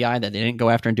the FBI, that they didn't go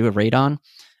after and do a raid on?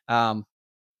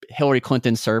 Hillary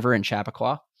Clinton's server in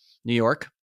Chappaqua, New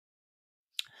York.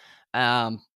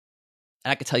 And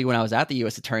I could tell you, when I was at the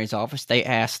U.S. Attorney's Office, they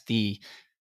asked the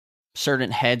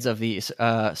certain heads of these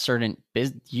certain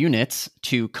units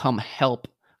to come help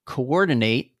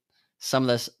coordinate some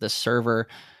of the server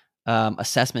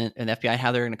assessment in the FBI,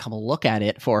 how they're going to come look at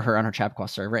it for her on her Chappaqua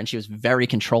server. And she was very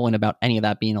controlling about any of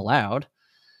that being allowed.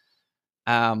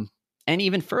 And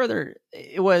even further,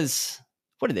 it was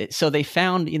what did they? So they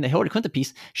found in the Hillary Clinton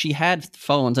piece, she had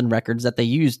phones and records that they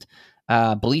used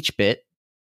bleach bit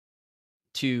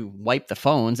to wipe the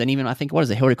phones. And even I think what is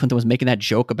it? Hillary Clinton was making that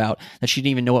joke about that she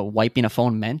didn't even know what wiping a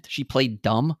phone meant. She played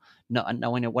dumb, not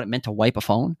knowing what it meant to wipe a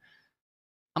phone.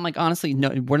 I'm like, honestly, no,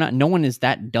 we're not. No one is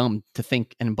that dumb to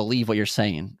think and believe what you're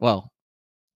saying. Well,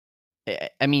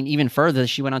 I mean, even further,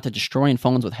 she went on to destroying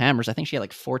phones with hammers. I think she had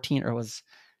like 14 or it was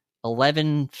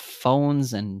 11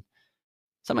 phones and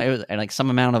it was like some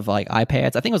amount of like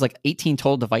iPads. I think it was like 18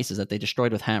 total devices that they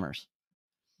destroyed with hammers.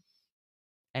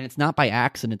 And it's not by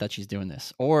accident that she's doing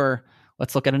this. Or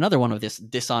let's look at another one of this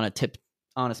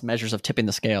dishonest measures of tipping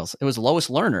the scales. It was Lois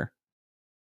Lerner,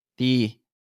 she's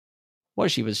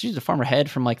a former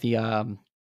head from like the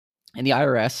in the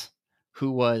IRS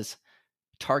who was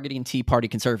targeting Tea Party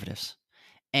conservatives,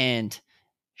 and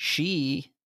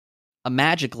she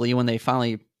magically, when they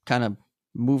finally kind of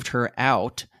moved her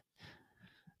out,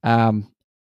 well,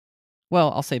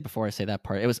 I'll say before I say that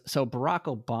part, it was so Barack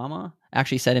Obama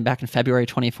actually said back in February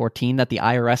 2014 that the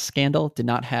IRS scandal did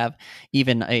not have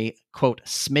even a, quote,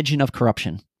 smidgen of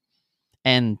corruption.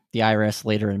 And the IRS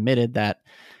later admitted that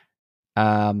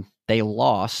they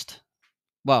lost,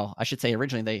 well, I should say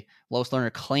originally, Lois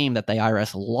Lerner claimed that the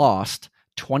IRS lost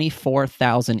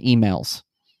 24,000 emails.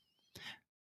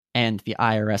 And the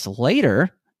IRS later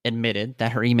admitted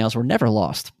that her emails were never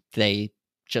lost. They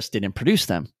just didn't produce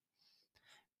them.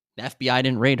 The FBI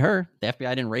didn't raid her. The FBI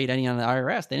didn't raid any on the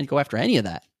IRS. They didn't go after any of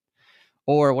that.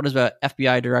 Or what is about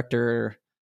FBI Director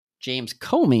James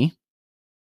Comey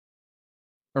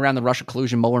around the Russia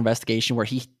collusion Mueller investigation, where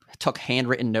he took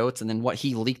handwritten notes and then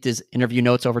he leaked his interview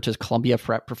notes over to his Columbia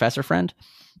professor friend.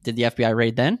 Did the FBI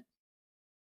raid then?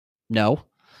 No.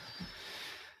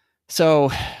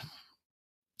 So,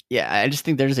 yeah, I just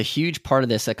think there's a huge part of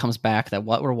this that comes back that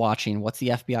what we're watching, what's the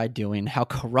FBI doing, how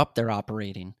corrupt they're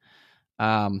operating.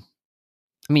 I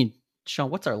mean, Sean,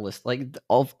 what's our list? Like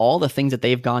of all the things that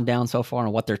they've gone down so far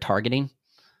and what they're targeting.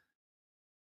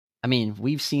 I mean,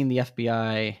 we've seen the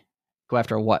FBI go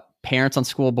after what? Parents on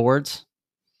school boards.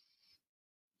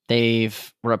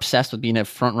 Were obsessed with being a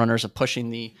front runners of pushing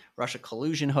the Russia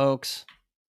collusion hoax,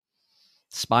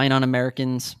 spying on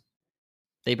Americans.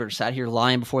 They were sat here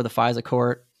lying before the FISA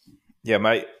court. Yeah,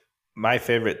 my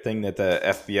favorite thing that the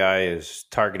FBI is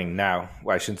targeting now,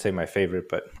 well, I shouldn't say my favorite,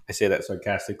 but I say that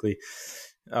sarcastically,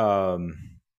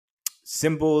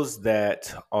 symbols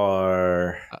that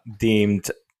are deemed...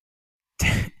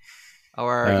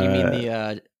 Or you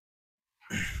mean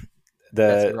the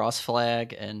Betsy Ross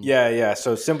flag? And yeah.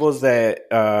 So symbols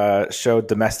that show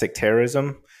domestic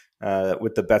terrorism,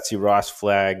 with the Betsy Ross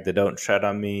flag, the Don't Tread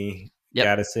on Me,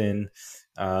 Gadsden,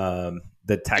 the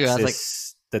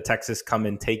Texas Come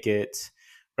and Take It,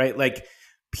 right? Like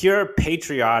pure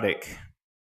patriotic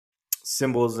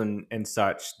symbols and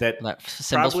such that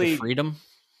symbols for freedom.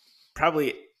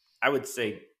 Probably, I would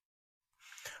say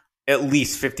at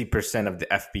least 50% of the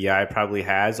FBI probably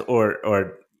has,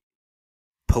 or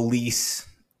police,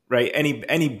 right?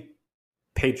 Any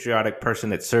patriotic person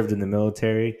that served in the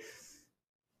military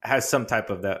has some type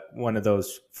of one of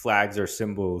those flags or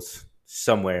symbols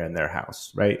somewhere in their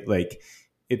house, right? Like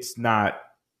it's not,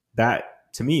 that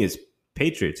to me is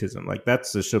patriotism. Like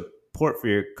that's the support for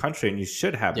your country, and you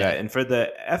should have that. And for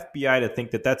the FBI to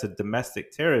think that that's a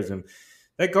domestic terrorism,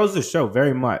 that goes to show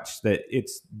very much that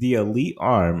it's the elite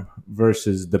arm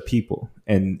versus the people,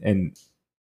 and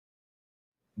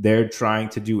they're trying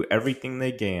to do everything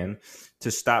they can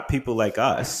to stop people like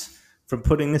us from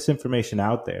putting this information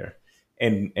out there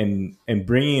and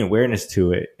bringing awareness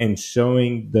to it and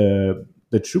showing the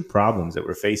true problems that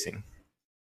we're facing.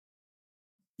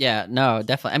 Yeah, no,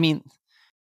 definitely. I mean,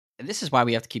 this is why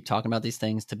we have to keep talking about these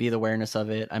things, to be the awareness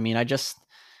of it. I mean, I just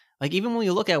like, even when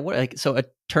you look at so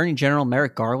Attorney General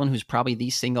Merrick Garland, who's probably the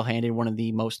single-handed one of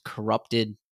the most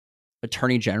corrupted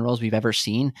attorney generals we've ever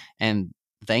seen, and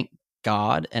thank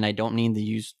God, and I don't mean to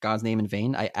use God's name in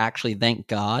vain, I actually thank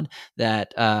God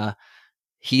that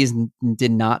he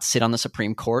did not sit on the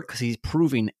Supreme Court, because he's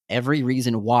proving every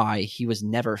reason why he was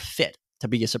never fit to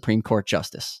be a Supreme Court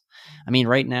justice. I mean,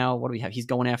 right now, what do we have? He's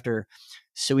going after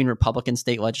suing Republican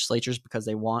state legislatures because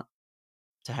they want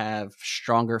to have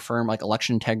stronger, firm, like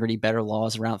election integrity, better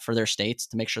laws around for their states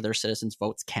to make sure their citizens'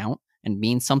 votes count and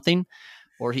mean something.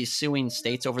 Or he's suing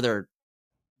states over their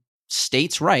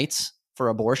states' rights for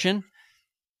abortion.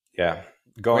 Yeah.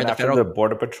 Going after the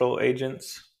Border Patrol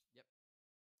agents.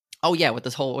 Oh yeah, with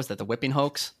this whole, what was that, the whipping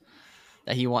hoax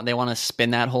that they want to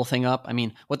spin that whole thing up. I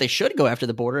mean, what they should go after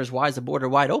the border is, why is the border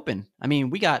wide open? I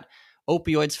mean, we got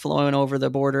opioids flowing over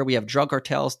the border. We have drug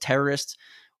cartels, terrorists,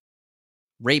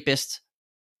 rapists,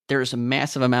 There's a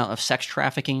massive amount of sex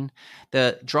trafficking.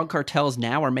 The drug cartels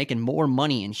now are making more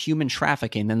money in human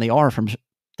trafficking than they are from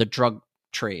the drug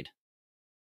trade.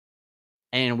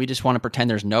 And we just want to pretend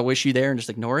there's no issue there and just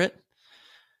ignore it.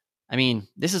 I mean,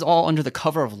 this is all under the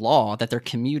cover of law that they're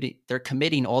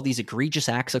committing all these egregious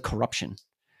acts of corruption.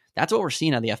 That's what we're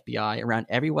seeing at the FBI around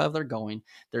everywhere they're going.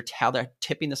 How they're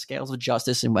tipping the scales of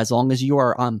justice, and as long as you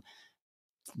are on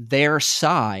their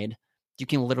side, you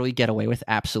can literally get away with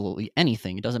absolutely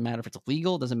anything. It doesn't matter if it's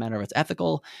legal, it doesn't matter if it's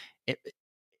ethical.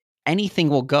 Anything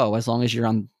will go as long as you're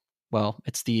on. Well,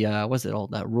 it's the what's it all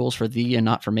the rules for thee and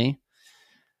not for me,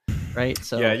 right?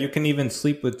 So yeah, you can even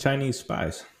sleep with Chinese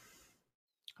spies.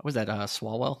 What was that?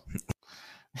 Swalwell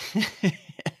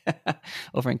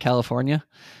over in California.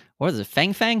 What is it?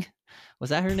 Fang Fang?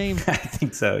 Was that her name? I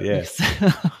think so. Yeah.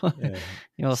 Yeah.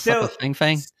 You know, still with Fang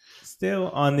Fang. Still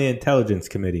on the intelligence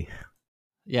committee.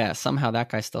 Yeah. Somehow that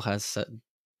guy still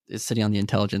is sitting on the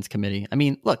intelligence committee. I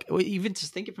mean, look, even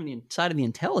just thinking from the inside of the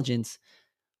intelligence,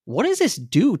 what does this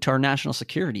do to our national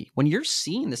security? When you're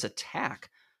seeing this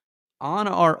attack on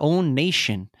our own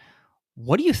nation,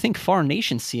 what do you think foreign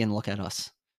nations see and look at us?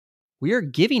 We are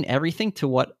giving everything to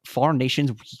what foreign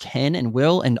nations can and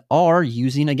will and are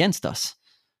using against us.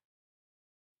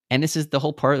 And this is the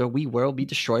whole part that we will be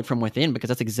destroyed from within, because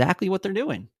that's exactly what they're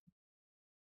doing.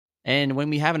 And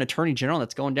when we have an attorney general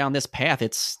that's going down this path,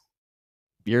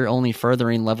 you're only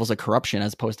furthering levels of corruption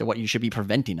as opposed to what you should be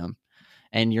preventing them.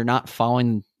 And you're not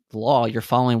following the law. You're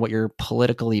following what you're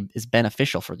politically is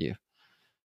beneficial for you.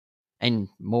 And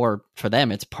more for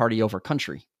them, it's party over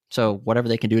country. So whatever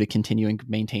they can do to continue and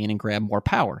maintain and grab more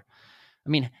power. I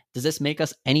mean, does this make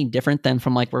us any different than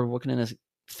from like we're looking in a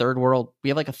third world? We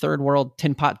have like a third world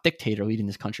tin pot dictator leading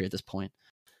this country at this point.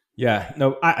 Yeah,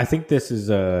 no, I think this is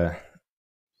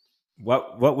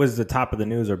what was the top of the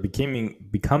news or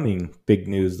becoming big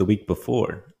news the week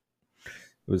before.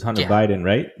 It was Hunter Biden,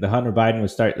 right? The Hunter Biden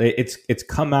was it's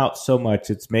come out so much,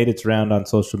 it's made its round on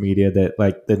social media that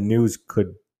like the news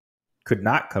could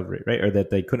not cover it, right? Or that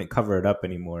they couldn't cover it up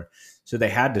anymore. So they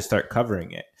had to start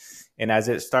covering it. And as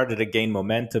it started to gain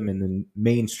momentum in the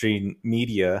mainstream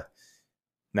media,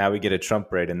 now we get a Trump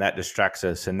raid and that distracts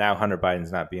us. And now Hunter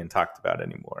Biden's not being talked about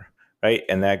anymore, right?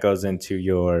 And that goes into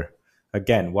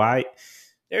why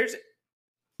there's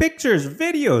pictures,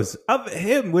 videos of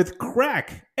him with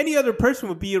crack. Any other person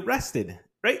would be arrested,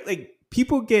 right? Like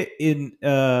people get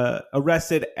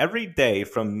arrested every day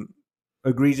from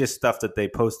egregious stuff that they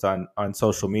post on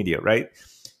social media, right?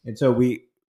 And so we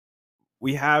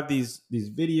have these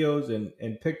videos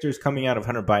and pictures coming out of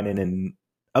Hunter Biden and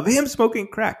of him smoking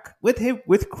crack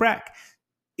with crack,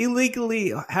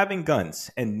 illegally having guns,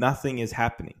 and nothing is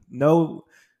happening. No,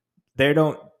 they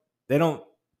don't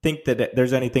think that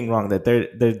there's anything wrong. That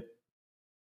they're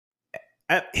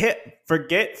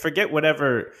forget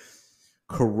whatever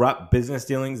corrupt business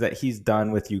dealings that he's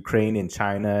done with Ukraine and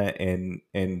China and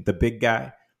the big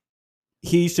guy.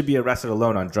 He should be arrested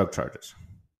alone on drug charges,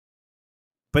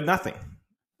 but nothing.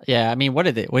 Yeah, I mean, what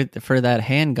for that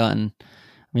handgun?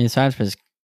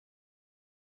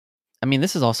 I mean,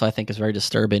 this is also, I think, is very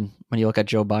disturbing when you look at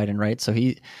Joe Biden, right? So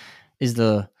he is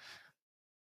the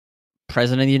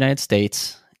president of the United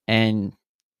States, and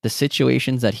the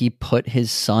situations that he put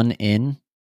his son in,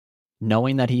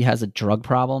 knowing that he has a drug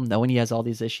problem, knowing he has all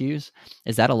these issues,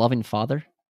 is that a loving father?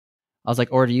 I was like,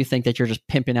 or do you think that you're just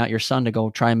pimping out your son to go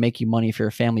try and make you money for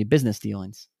your family business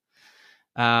dealings?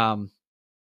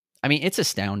 I mean, it's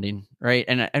astounding, right?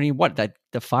 And I mean,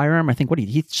 the firearm, I think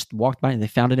he just walked by and they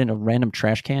found it in a random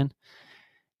trash can.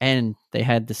 And they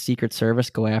had the Secret Service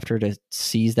go after to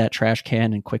seize that trash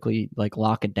can and quickly like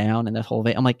lock it down and that whole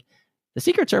thing. I'm like, the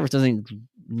Secret Service doesn't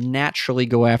naturally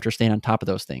go after staying on top of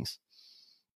those things.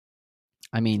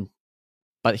 I mean,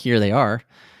 but here they are.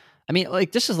 I mean,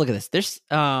 like, just look at this.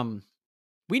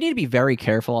 We need to be very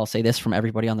careful. I'll say this from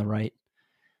everybody on the right,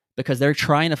 because they're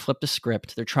trying to flip the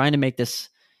script. They're trying to make this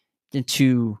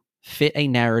into fit a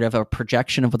narrative, a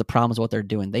projection of what the problem is, what they're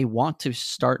doing. They want to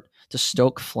start to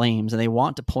stoke flames, and they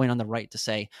want to point on the right to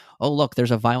say, oh, look,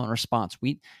 there's a violent response.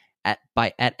 At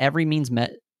every means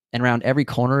met and around every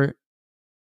corner,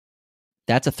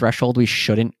 that's a threshold we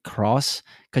shouldn't cross,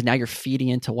 because now you're feeding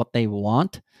into what they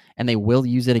want and they will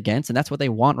use it against. And that's what they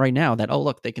want right now, that, oh,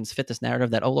 look, they can fit this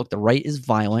narrative that, oh, look, the right is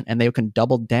violent, and they can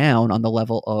double down on the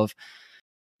level of,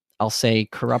 I'll say,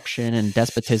 corruption and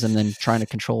despotism and trying to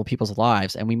control people's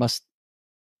lives. And we must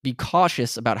be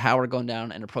cautious about how we're going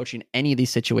down and approaching any of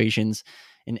these situations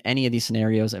in any of these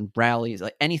scenarios and rallies,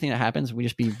 like anything that happens. We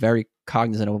just be very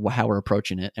cognizant of how we're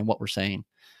approaching it and what we're saying.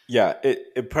 Yeah,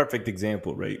 a perfect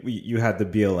example, right? You had the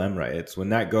BLM riots. When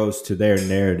that goes to their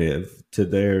narrative, to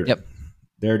their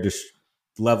their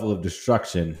level of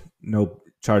destruction, no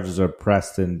charges are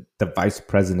pressed, and the vice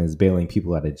president is bailing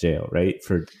people out of jail, right,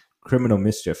 for criminal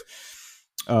mischief.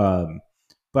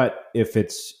 But if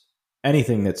it's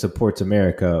anything that supports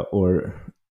America or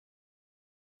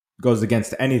goes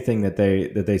against anything that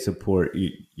they support,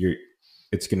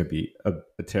 it's going to be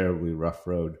a terribly rough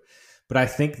road. But I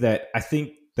think that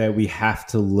we have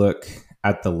to look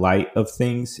at the light of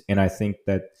things, and I think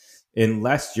that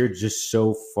unless you're just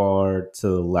so far to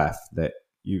the left that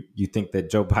you think that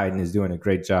Joe Biden is doing a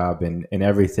great job in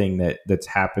everything that's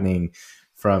happening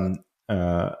from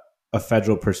a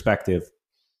federal perspective,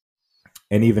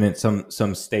 and even in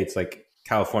some states like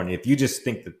California, if you just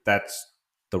think that that's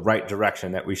the right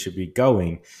direction that we should be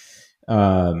going,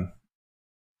 I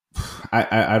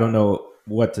don't know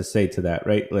what to say to that,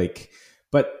 right? Like,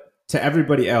 but to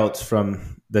everybody else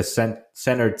from the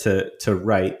center to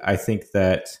right, I think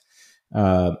that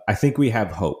I think we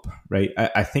have hope, right?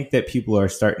 I think that people are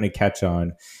starting to catch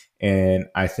on, and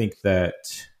I think that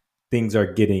things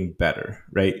are getting better,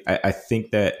 right? I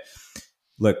think that,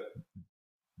 look,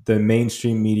 the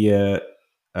mainstream media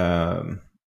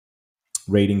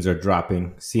ratings are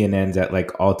dropping. CNN's at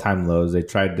like all-time lows. They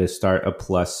tried to start a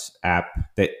Plus app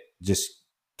that just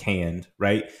canned,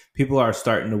 right? People are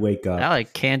starting to wake up. That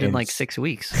like canned in like 6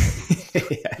 weeks.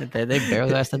 Yeah. They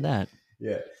barely lasted that.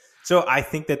 Yeah. So I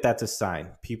think that that's a sign.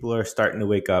 People are starting to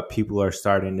wake up. People are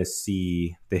starting to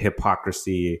see the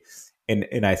hypocrisy.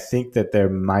 And I think that there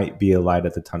might be a light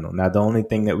at the tunnel. Now, the only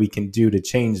thing that we can do to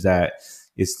change that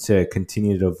is to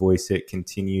continue to voice it,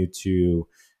 continue to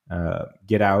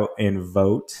get out and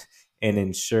vote, and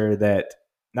ensure that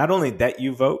not only that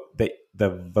you vote, that the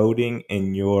voting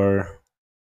in your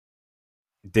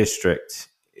district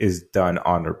is done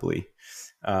honorably.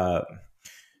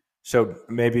 So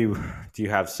maybe do you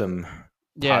have some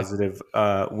positive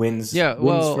wins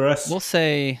for us? We'll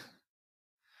say,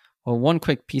 one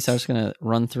quick piece I was going to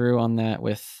run through on that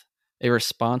with a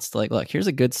response to like, look, here's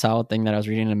a good solid thing that I was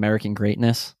reading in American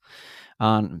Greatness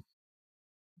on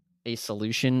a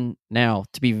solution. Now,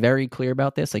 to be very clear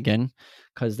about this, again,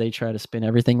 because they try to spin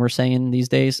everything we're saying these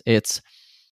days, it's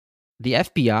the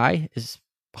FBI is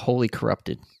wholly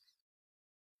corrupted,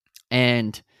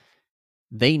 and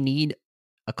they need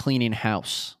a cleaning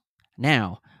house.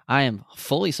 Now, I am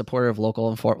fully supportive of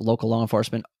local law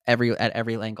enforcement at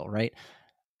every angle, right?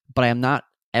 But I am not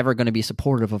ever going to be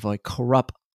supportive of a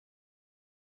corrupt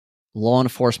law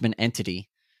enforcement entity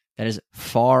that is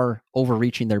far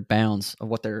overreaching their bounds of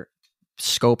what their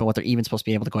scope and what they're even supposed to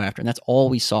be able to go after. And that's all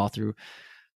we saw through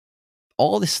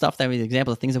all this stuff that we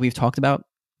example, the things that we've talked about.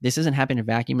 This isn't happening in a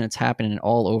vacuum, and it's happening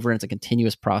all over, and it's a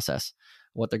continuous process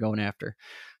of what they're going after.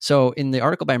 So in the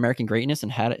article by American Greatness,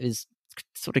 and it's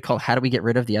what they call How Do We Get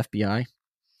Rid of the FBI?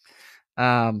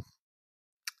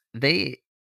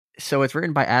 So it's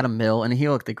written by Adam Mill, and he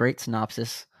looked the great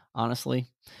synopsis, honestly,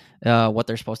 what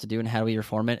they're supposed to do and how do we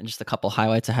reform it. And just a couple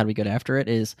highlights of how do we get after it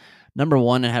is, number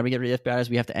one, and how do we get rid of the FBI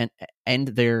is we have to end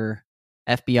their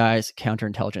FBI's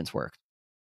counterintelligence work,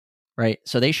 right?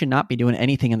 So they should not be doing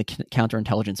anything in the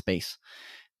counterintelligence space.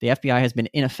 The FBI has been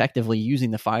ineffectively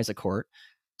using the FISA court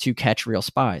to catch real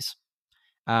spies.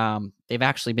 They've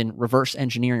actually been reverse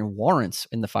engineering warrants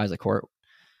in the FISA court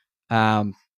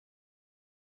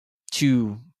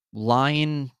to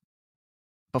lying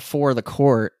before the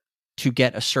court to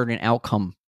get a certain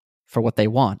outcome for what they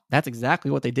want. That's exactly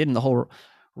what they did in the whole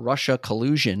Russia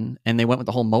collusion, and they went with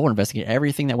the whole Mueller investigation.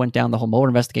 Everything that went down the whole Mueller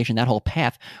investigation, that whole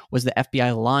path, was the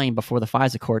FBI lying before the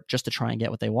FISA court just to try and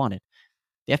get what they wanted.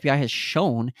 The FBI has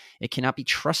shown it cannot be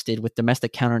trusted with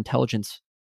domestic counterintelligence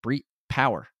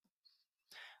power.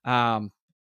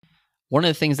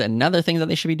 Another thing that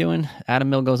they should be doing, Adam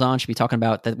Mill goes on, should be talking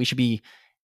about that we should be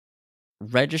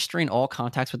registering all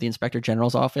contacts with the Inspector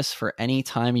General's office for any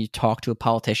time you talk to a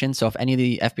politician. So if any of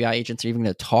the FBI agents are even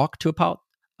going to talk to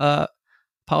a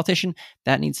politician,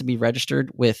 that needs to be registered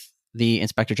with the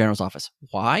Inspector General's office.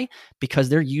 Why? Because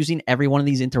they're using every one of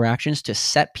these interactions to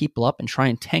set people up and try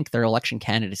and tank their election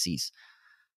candidacies.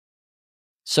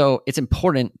 So it's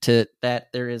important that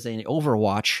there is an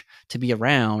overwatch to be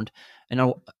around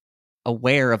and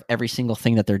aware of every single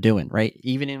thing that they're doing, right?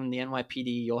 Even in the NYPD,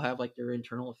 you'll have like your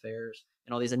internal affairs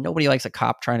and all these, and nobody likes a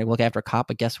cop trying to look after a cop,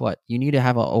 but guess what? You need to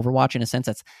have an overwatch in a sense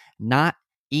that's not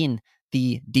in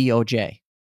the DOJ.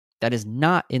 That is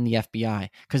not in the FBI,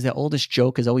 because the oldest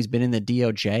joke has always been in the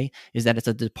DOJ is that it's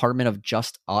a department of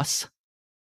just us,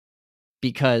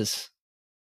 because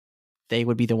they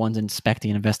would be the ones inspecting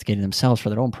and investigating themselves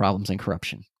for their own problems and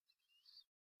corruption.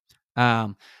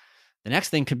 The next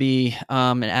thing could be,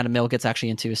 and Adam Mill gets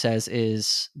actually into,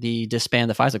 is the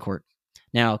disband the FISA court.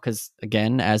 Now, because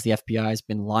again, as the FBI has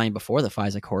been lying before the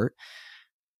FISA court,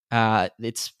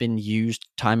 it's been used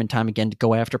time and time again to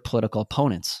go after political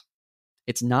opponents.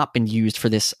 It's not been used for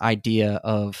this idea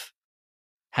of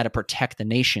how to protect the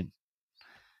nation,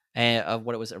 of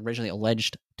what it was originally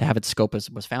alleged to have its scope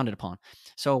was founded upon.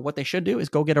 So what they should do is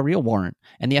go get a real warrant,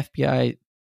 and the FBI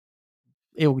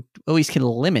at least can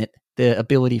limit the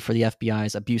ability for the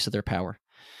FBI's abuse of their power.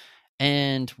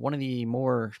 And one of the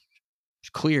more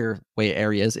clear way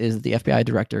areas is the FBI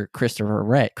director, Christopher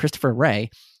Wray. Christopher Wray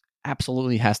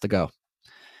absolutely has to go.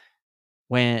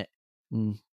 When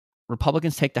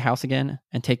Republicans take the House again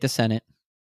and take the Senate,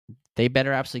 they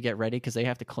better absolutely get ready because they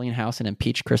have to clean house and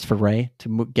impeach Christopher Wray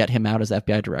to get him out as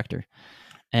FBI director.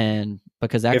 And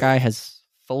because that guy has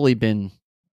fully been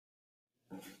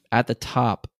at the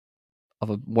top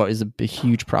of what is a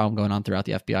huge problem going on throughout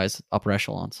the FBI's upper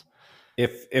echelons.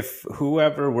 If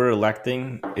whoever we're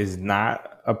electing is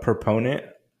not a proponent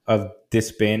of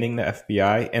disbanding the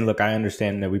FBI, and look, I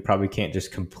understand that we probably can't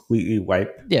just completely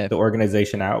wipe the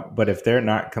organization out, but if they're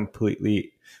not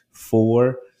completely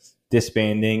for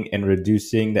disbanding and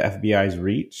reducing the FBI's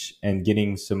reach and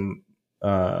getting some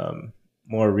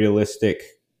more realistic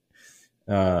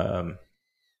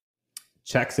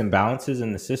checks and balances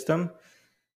in the system,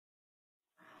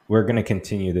 we're going to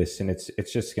continue this, and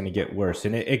it's just going to get worse.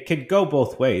 And it could go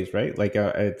both ways, right? Like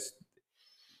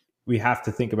we have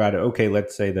to think about it. Okay,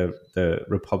 let's say the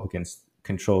Republicans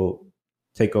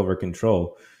take over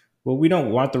control. Well, we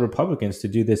don't want the Republicans to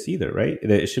do this either, right?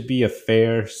 It should be a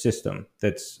fair system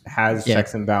that has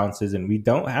checks and balances, and we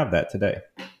don't have that today.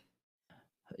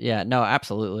 Yeah, no,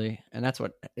 absolutely. And that's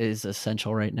what is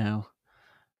essential right now.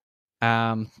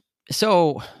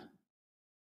 So let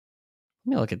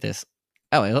me look at this.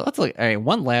 Oh, let's look. All right,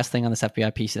 one last thing on this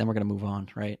FBI piece, and then we're going to move on,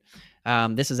 right?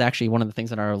 This is actually one of the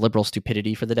things in our liberal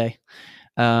stupidity for the day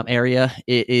area.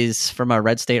 It is from a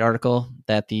Red State article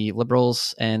that the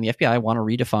liberals and the FBI want to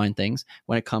redefine things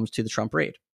when it comes to the Trump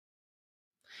raid.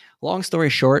 Long story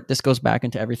short, this goes back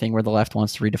into everything where the left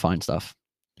wants to redefine stuff.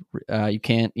 You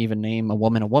can't even name a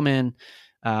woman.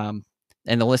 And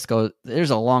the list goes,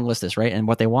 there's a long list of this, right? And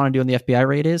what they want to do in the FBI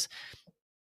raid is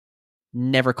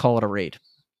never call it a raid.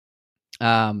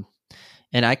 And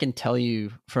I can tell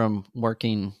you from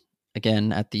working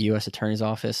again at the U.S. Attorney's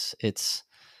Office, I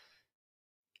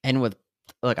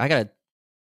got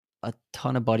a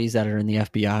ton of buddies that are in the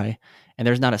FBI, and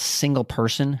there's not a single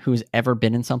person who's ever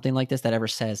been in something like this that ever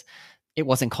says it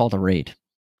wasn't called a raid.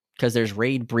 Because there's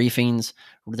raid briefings,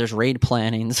 there's raid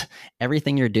plannings.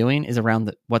 Everything you're doing is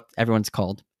around what everyone's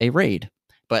called a raid.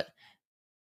 But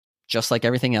just like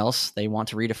everything else, they want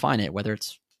to redefine it, whether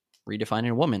it's redefining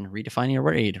a woman, redefining a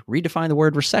raid, redefine the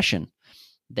word recession.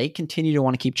 They continue to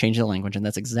want to keep changing the language, and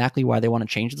that's exactly why they want to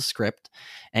change the script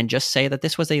and just say that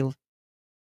this was a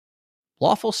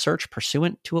lawful search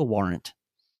pursuant to a warrant,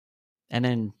 and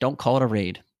then don't call it a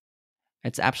raid.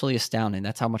 It's absolutely astounding.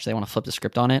 That's how much they want to flip the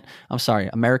script on it. I'm sorry.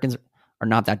 Americans are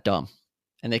not that dumb,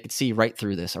 and they could see right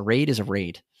through this. A raid is a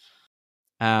raid.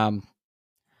 So,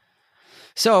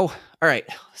 all right.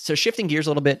 So shifting gears a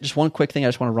little bit, just one quick thing I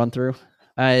just want to run through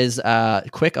is a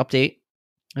quick update.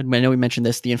 And I know we mentioned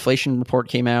this. The inflation report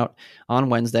came out on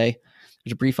Wednesday.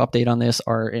 There's a brief update on this.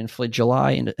 Our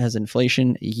July has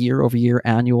inflation year over year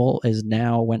annual is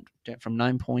now went from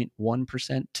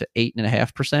 9.1% to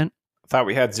 8.5%. I thought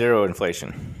we had zero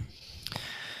inflation.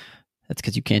 That's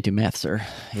because you can't do math, sir.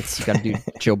 You got to do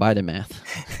Joe Biden math.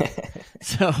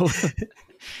 So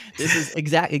this is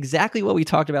exactly what we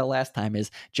talked about last time.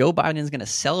 Is Joe Biden is going to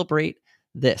celebrate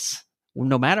this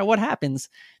no matter what happens.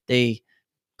 They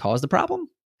cause the problem,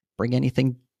 bring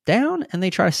anything down, and they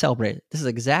try to celebrate it. This is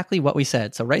exactly what we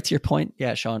said. So right to your point,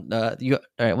 yeah, Sean. All right,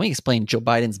 let me explain Joe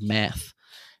Biden's math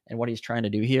and what he's trying to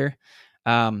do here.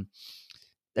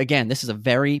 Again, this is a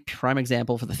very prime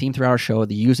example for the theme throughout our show,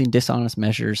 the using dishonest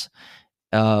measures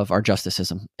of our justice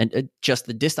system, and just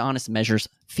the dishonest measures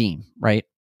theme, right?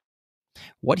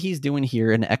 What he's doing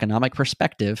here in an economic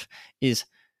perspective is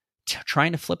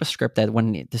trying to flip a script that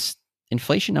when this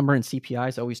inflation number in CPI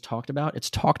is always talked about, it's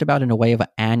talked about in a way of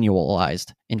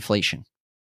annualized inflation.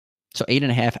 So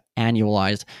 8.5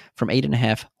 annualized from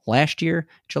 8.5 last year,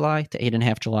 July, to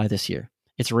 8.5 July this year.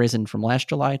 It's risen from last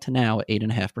July to now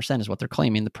 8.5% is what they're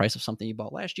claiming. The price of something you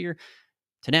bought last year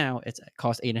to now, it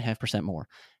costs 8.5% more.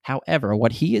 However,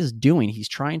 what he is doing, he's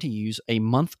trying to use a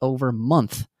month over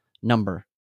month number.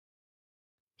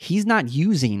 He's not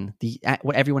using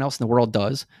what everyone else in the world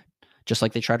does. Just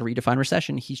like they try to redefine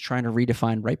recession, he's trying to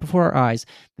redefine right before our eyes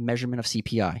the measurement of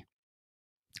CPI.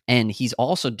 And he's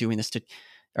also doing this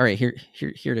all right, here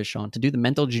it is, Sean, to do the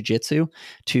mental jujitsu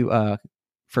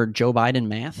for Joe Biden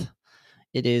math.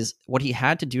 it is what he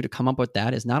had to do to come up with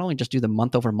that is not only just do the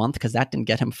month over month, because that didn't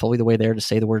get him fully the way there to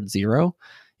say the word zero.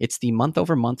 It's the month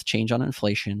over month change on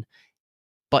inflation,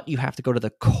 but you have to go to the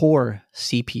core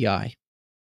CPI,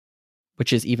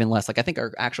 which is even less. Like I think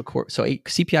our actual core, so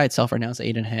CPI itself right now is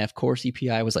 8.5. Core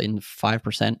CPI was in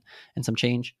 5% and some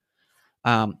change.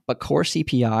 But core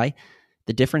CPI,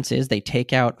 the difference is they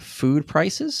take out food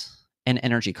prices and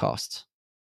energy costs.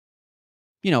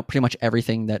 Pretty much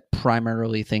everything that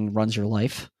primarily runs your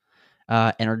life.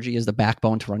 Energy is the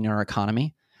backbone to running our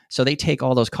economy. So they take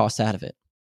all those costs out of it.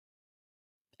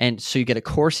 And so you get a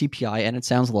core CPI, and it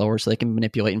sounds lower, so they can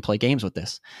manipulate and play games with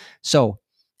this. So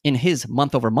in his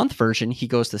month over month version, he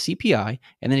goes to CPI,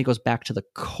 and then he goes back to the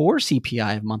core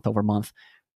CPI of month over month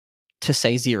to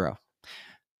say zero.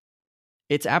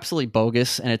 It's absolutely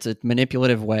bogus, and it's a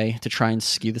manipulative way to try and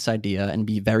skew this idea and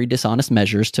be very dishonest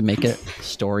measures to make a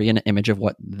story and an image of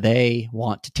what they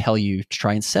want to tell you to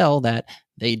try and sell, that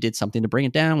they did something to bring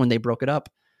it down when they broke it up.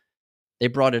 They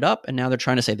brought it up, and now they're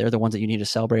trying to say they're the ones that you need to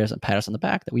celebrate us and pat us on the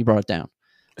back that we brought it down.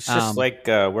 It's just like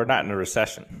we're not in a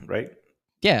recession, right?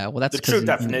 Yeah, well, that's the true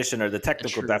definition, or the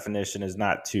technical definition, is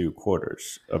not 2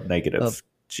 quarters of negative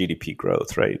GDP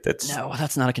growth, right?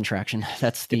 That's not a contraction.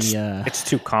 That's the it's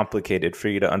too complicated for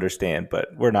you to understand. But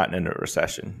we're not in a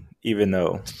recession, even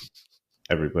though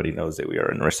everybody knows that we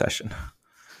are in a recession.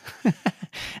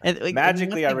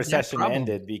 Magically, our recession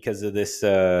ended because of this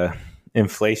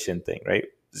inflation thing, right?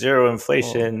 Zero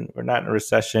inflation. We're not in a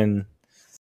recession.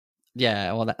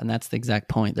 Yeah, well, and that's the exact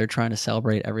point. They're trying to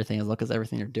celebrate everything and look at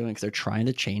everything they're doing, because they're trying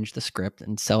to change the script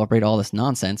and celebrate all this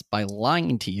nonsense by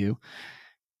lying to you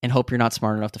and hope you're not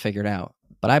smart enough to figure it out.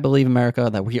 But I believe, America,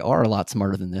 that we are a lot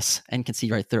smarter than this and can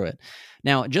see right through it.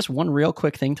 Now, just one real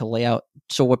quick thing to lay out.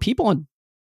 So what people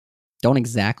don't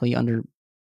exactly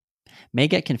may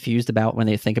get confused about when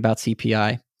they think about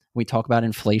CPI, we talk about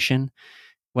inflation.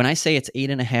 When I say it's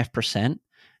 8.5%,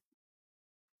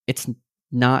 it's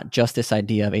not just this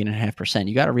idea of 8.5%.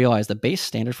 You got to realize the base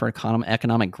standard for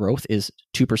economic growth is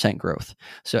 2% growth.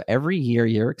 So every year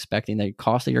you're expecting the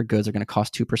cost of your goods are going to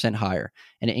cost 2% higher,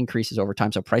 and it increases over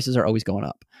time. So prices are always going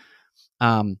up.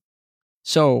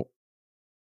 So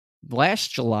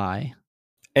last July,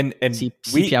 and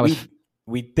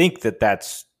we think that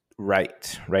that's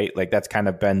right? Like that's kind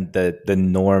of been the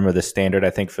norm or the standard,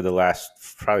 I think, for the last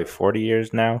probably 40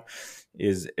 years now.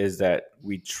 Is that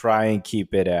we try and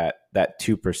keep it at that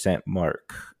 2%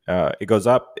 mark. It goes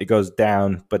up, it goes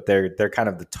down, but they're kind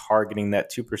of targeting that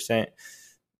 2%.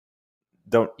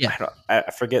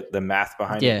 I forget the math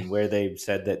behind it and where they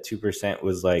said that 2%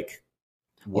 was like.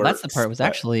 Well, that's the part. It was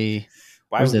actually.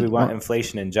 Why would we want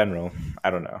inflation in general? I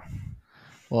don't know.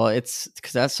 Well, it's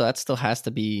because that still has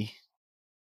to be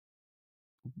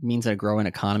means a growing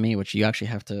economy, which you actually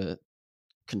have to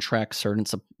contract certain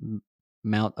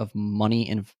amount of money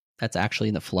and that's actually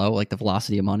in the flow, like the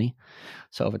velocity of money.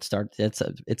 So if it starts,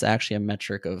 it's actually a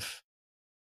metric of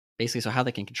basically so how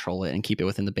they can control it and keep it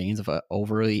within the bounds of an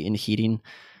overly inheating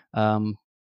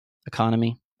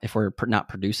economy if we're not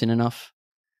producing enough.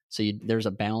 So there's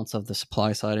a balance of the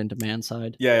supply side and demand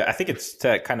side. Yeah, I think it's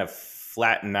to kind of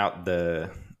flatten out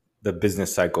the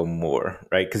business cycle more,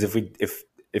 right? Because if they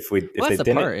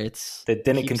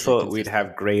didn't control it, we'd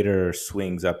have greater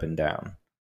swings up and down.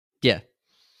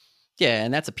 Yeah,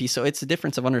 and that's a piece. So it's a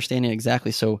difference of understanding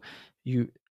exactly. So you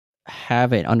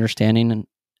have an understanding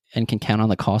and can count on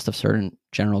the cost of certain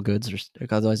general goods, or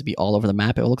otherwise it'd be all over the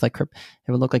map. It would look like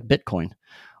Bitcoin.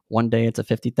 One day it's at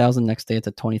 50,000, next day it's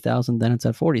at 20,000, then it's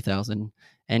at 40,000,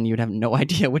 and you'd have no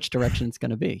idea which direction it's going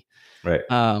to be. Right.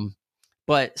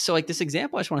 But so like this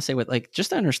example, I just want to say with like just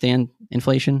to understand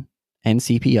inflation and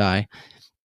CPI,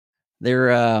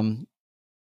 they're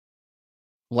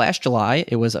last July,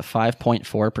 it was a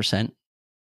 5.4%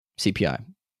 CPI.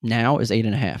 Now is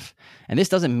 8.5%. And this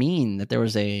doesn't mean that there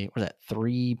was a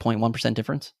 3.1%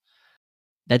 difference.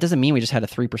 That doesn't mean we just had a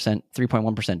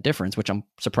 3.1% difference, which I'm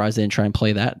surprised they didn't try and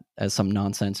play that as some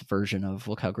nonsense version of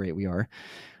look how great we are.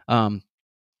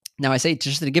 Now I say,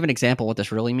 just to give an example, what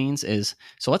this really means is,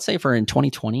 so let's say for in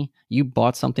 2020, you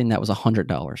bought something that was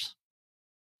 $100.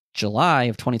 July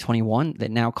of 2021,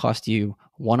 that now cost you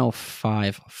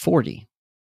 $105.40.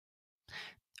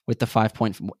 With the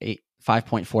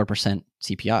 5.4%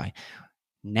 CPI.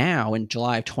 Now in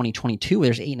July of 2022,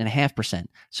 there's 8.5%.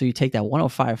 So you take that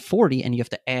 105.40 and you have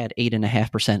to add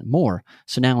 8.5% more.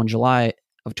 So now in July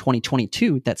of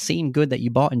 2022, that same good that you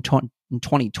bought in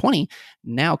 2020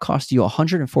 now costs you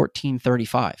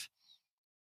 $114.35.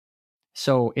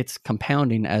 So it's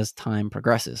compounding as time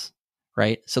progresses,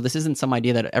 right? So this isn't some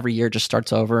idea that every year just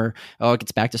starts over. Oh, it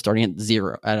gets back to starting at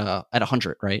zero at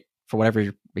 100, right? For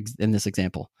whatever in this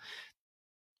example.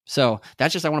 So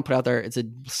that's just I want to put out there. It's a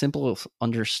simple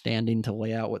understanding to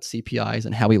lay out what CPI is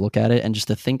and how we look at it, and just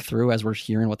to think through as we're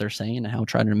hearing what they're saying and how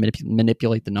trying to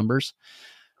manipulate the numbers.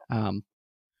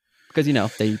 Because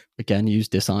they again use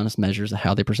dishonest measures of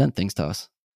how they present things to us.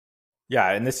 Yeah,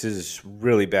 and this is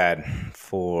really bad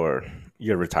for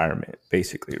your retirement,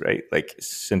 basically, right? Like,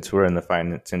 since we're in the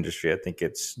finance industry, I think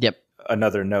it's Yep.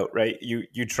 another note, right?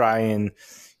 You try and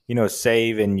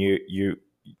save, and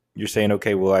you're saying,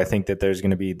 okay, well, I think that there's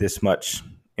going to be this much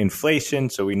inflation,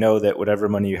 so we know that whatever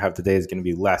money you have today is going to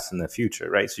be less in the future,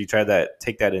 right? So you try to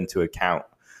take that into account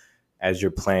as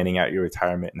you're planning out your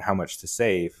retirement and how much to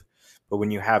save. But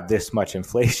when you have this much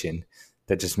inflation,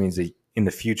 that just means that in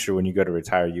the future, when you go to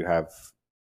retire, you have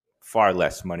far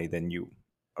less money than you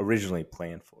originally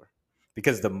planned for,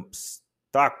 because the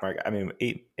stock market, I mean,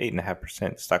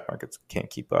 8.5% stock markets can't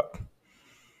keep up.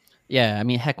 Yeah, I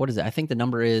mean, heck, what is it? I think the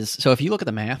number is, so if you look at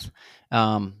the math,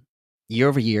 year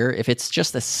over year, if it's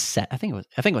just a set, I think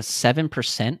it was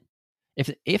 7%.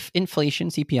 If inflation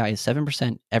CPI is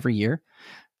 7% every year,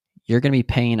 you're going to be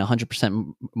paying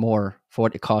 100% more for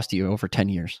what it cost you over 10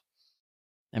 years.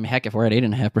 I mean, heck, if we're at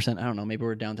 8.5%, I don't know, maybe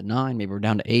we're down to 9, maybe we're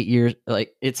down to 8 years.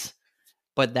 Like,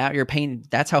 but that you're paying,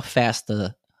 that's how fast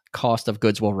the cost of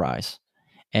goods will rise.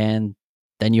 And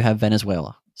then you have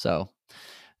Venezuela. So,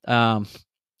 all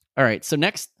right. So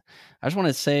next, I just want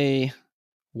to say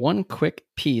one quick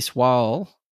piece. While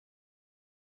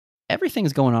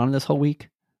everything's going on this whole week,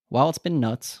 while it's been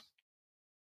nuts,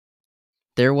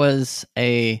 there was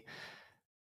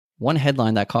one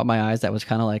headline that caught my eyes that was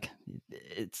kind of like,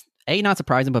 it's A, not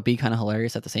surprising, but B, kind of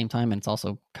hilarious at the same time. And it's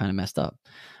also kind of messed up.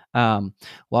 While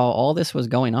all this was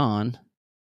going on,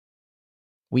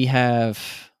 we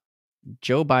have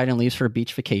Joe Biden leaves for a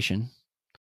beach vacation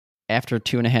after a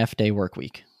 2.5-day work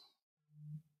week.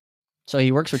 So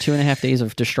he works for 2.5 days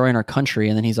of destroying our country,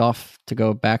 and then he's off to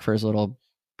go back for his little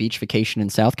beach vacation in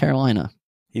South Carolina.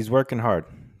 He's working hard.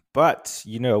 But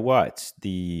you know what?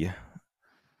 The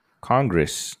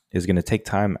Congress is going to take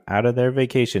time out of their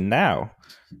vacation now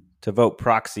to vote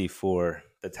proxy for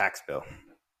the tax bill,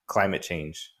 climate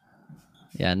change,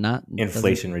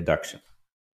 inflation reduction.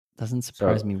 Doesn't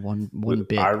surprise me one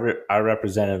bit. Our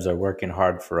representatives are working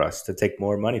hard for us to take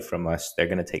more money from us. They're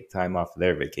going to take time off of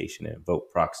their vacation and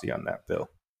vote proxy on that bill.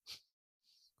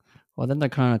 Well, then they're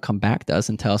going to come back to us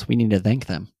and tell us we need to thank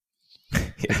them. Yeah.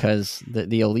 Because the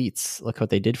elites, look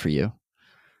what they did for you.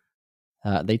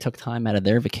 They took time out of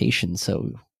their vacation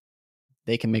so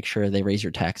they can make sure they raise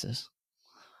your taxes.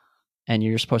 And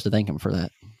you're supposed to thank them for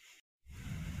that.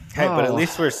 Hey, but at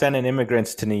least we're sending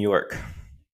immigrants to New York.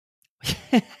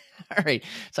 All right.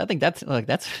 So I think that's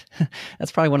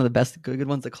probably one of the best good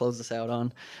ones to close this out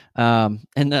on.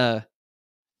 And I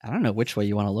don't know which way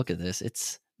you want to look at this.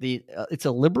 It's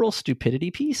a liberal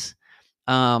stupidity piece.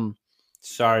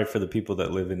 Sorry for the people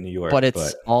that live in New York. But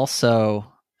it's also,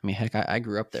 I mean, heck, I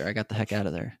grew up there. I got the heck out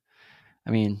of there.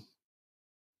 I mean,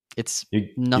 it's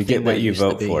nothing. You get what you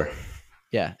vote for.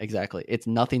 Yeah, exactly. It's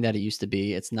nothing that it used to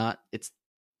be. It's not, it's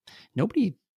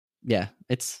nobody. Yeah,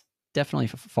 it's definitely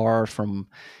far from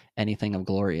anything of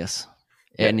glorious.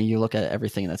 Yeah. And you look at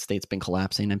everything, that state's been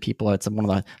collapsing, and it's one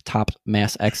of the top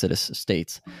mass exodus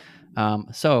states.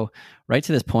 So right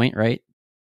to this point, right,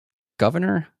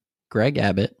 Governor Greg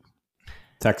Abbott,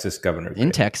 Texas governor in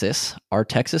Texas, our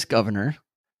Texas governor,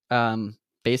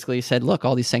 basically said, look,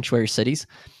 all these sanctuary cities,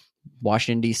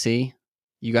 Washington, D.C.,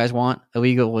 you guys want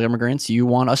illegal immigrants. You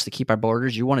want us to keep our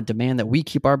borders. You want to demand that we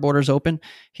keep our borders open.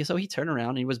 So he turned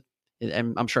around and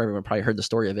and I'm sure everyone probably heard the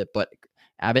story of it, but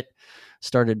Abbott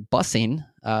started busing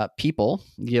people,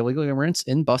 the illegal immigrants,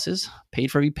 in buses,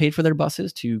 paid for their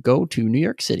buses to go to New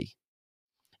York City.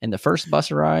 And the first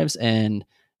bus arrives, and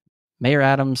Mayor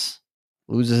Adams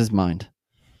loses his mind.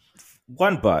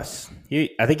 One bus.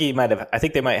 I think they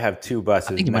might have two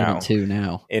buses. I think it might have two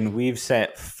now. And we've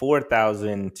sent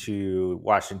 4,000 to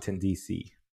Washington,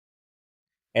 D.C.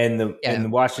 And the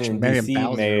Washington, D.C.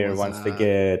 mayor wants to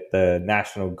get the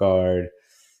National Guard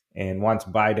and wants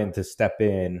Biden to step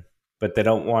in, but they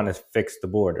don't want to fix the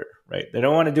border, right? They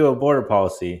don't want to do a border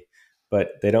policy, but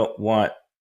they don't want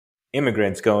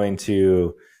immigrants going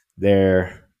to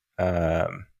their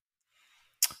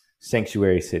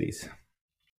sanctuary cities.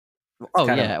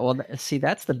 Well, see,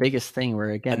 that's the biggest thing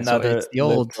where, again, so it's the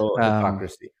old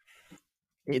hypocrisy.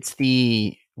 It's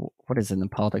the, what is it in the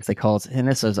politics they call it, and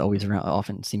this is always around,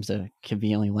 often seems to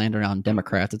conveniently land around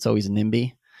Democrats. It's always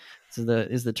NIMBY. So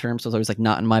is the term. So it's always like,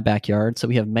 not in my backyard. So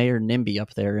we have Mayor NIMBY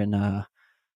up there in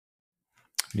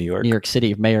New York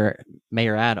City. Mayor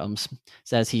Adams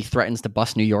says he threatens to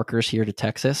bus New Yorkers here to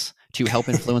Texas to help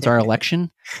influence our election.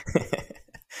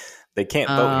 They can't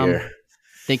vote here.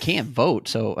 they can't vote.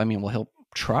 So I mean, well, he'll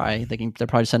try. They'll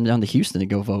probably send him down to Houston to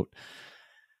go vote.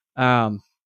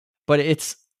 But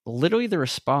it's literally the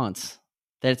response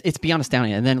that it's beyond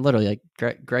astounding. And then literally, like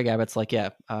Greg Abbott's like, yeah,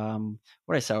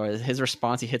 what I saw is his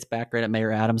response. He hits back right at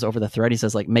Mayor Adams over the thread. He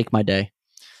says, like, make my day.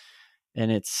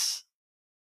 And it's,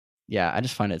 yeah, I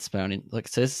just find it astounding. Look,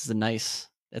 so this is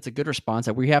it's a good response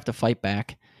that we have to fight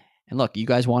back. And look, you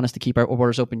guys want us to keep our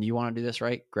borders open. Do you want to do this,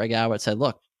 right? Greg Abbott said,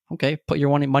 look, okay, put your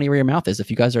money where your mouth is. If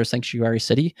you guys are a sanctuary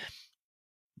city,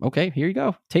 okay, here you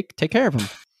go. Take care of them.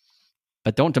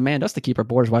 But don't demand us to keep our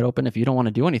borders wide open if you don't want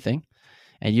to do anything.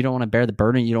 And you don't want to bear the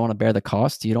burden. You don't want to bear the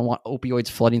cost. You don't want opioids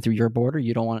flooding through your border.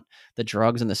 You don't want the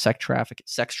drugs and the sex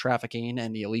trafficking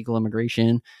and the illegal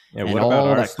immigration and what about all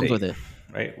our that state? comes with it.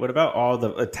 Right? What about all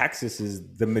the Texas is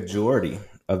the majority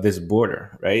of this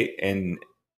border, right? And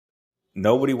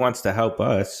nobody wants to help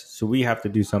us, so we have to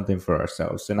do something for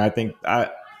ourselves. And I think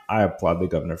I applaud the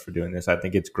governor for doing this. I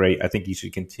think it's great. I think he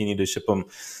should continue to ship them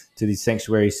to these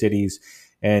sanctuary cities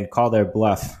and call their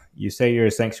bluff. You say you're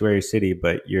a sanctuary city,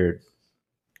 but you're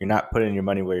not putting your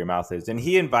money where your mouth is. And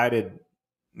he invited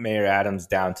Mayor Adams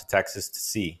down to Texas to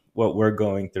see what we're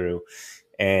going through,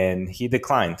 and he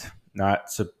declined.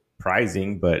 Not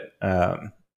surprising, but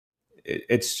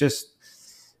it's just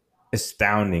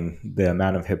astounding the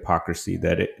amount of hypocrisy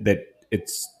that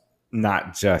it's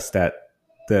not just at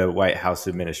the White House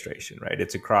administration, right?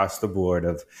 It's across the board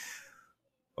of,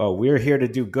 oh, we're here to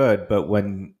do good, but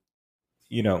when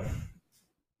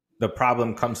the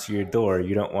problem comes to your door,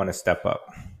 you don't want to step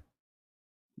up.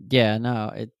 Yeah,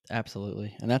 no, it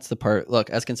absolutely. And that's the part. Look,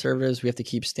 as conservatives, we have to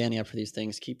keep standing up for these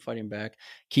things, keep fighting back,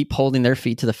 keep holding their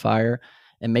feet to the fire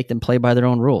and make them play by their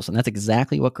own rules. And that's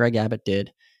exactly what Greg Abbott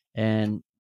did. And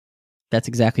that's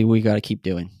exactly what we got to keep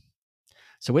doing.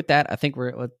 So with that, I think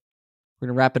we're going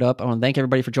to wrap it up. I want to thank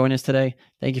everybody for joining us today.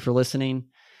 Thank you for listening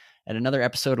at another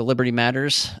episode of Liberty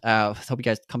Matters. Hope you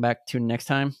guys come back tune next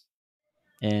time.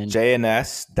 And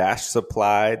jns-supply.com.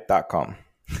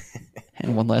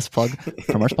 And one last plug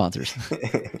from our sponsors. All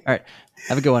right.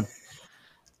 Have a good one.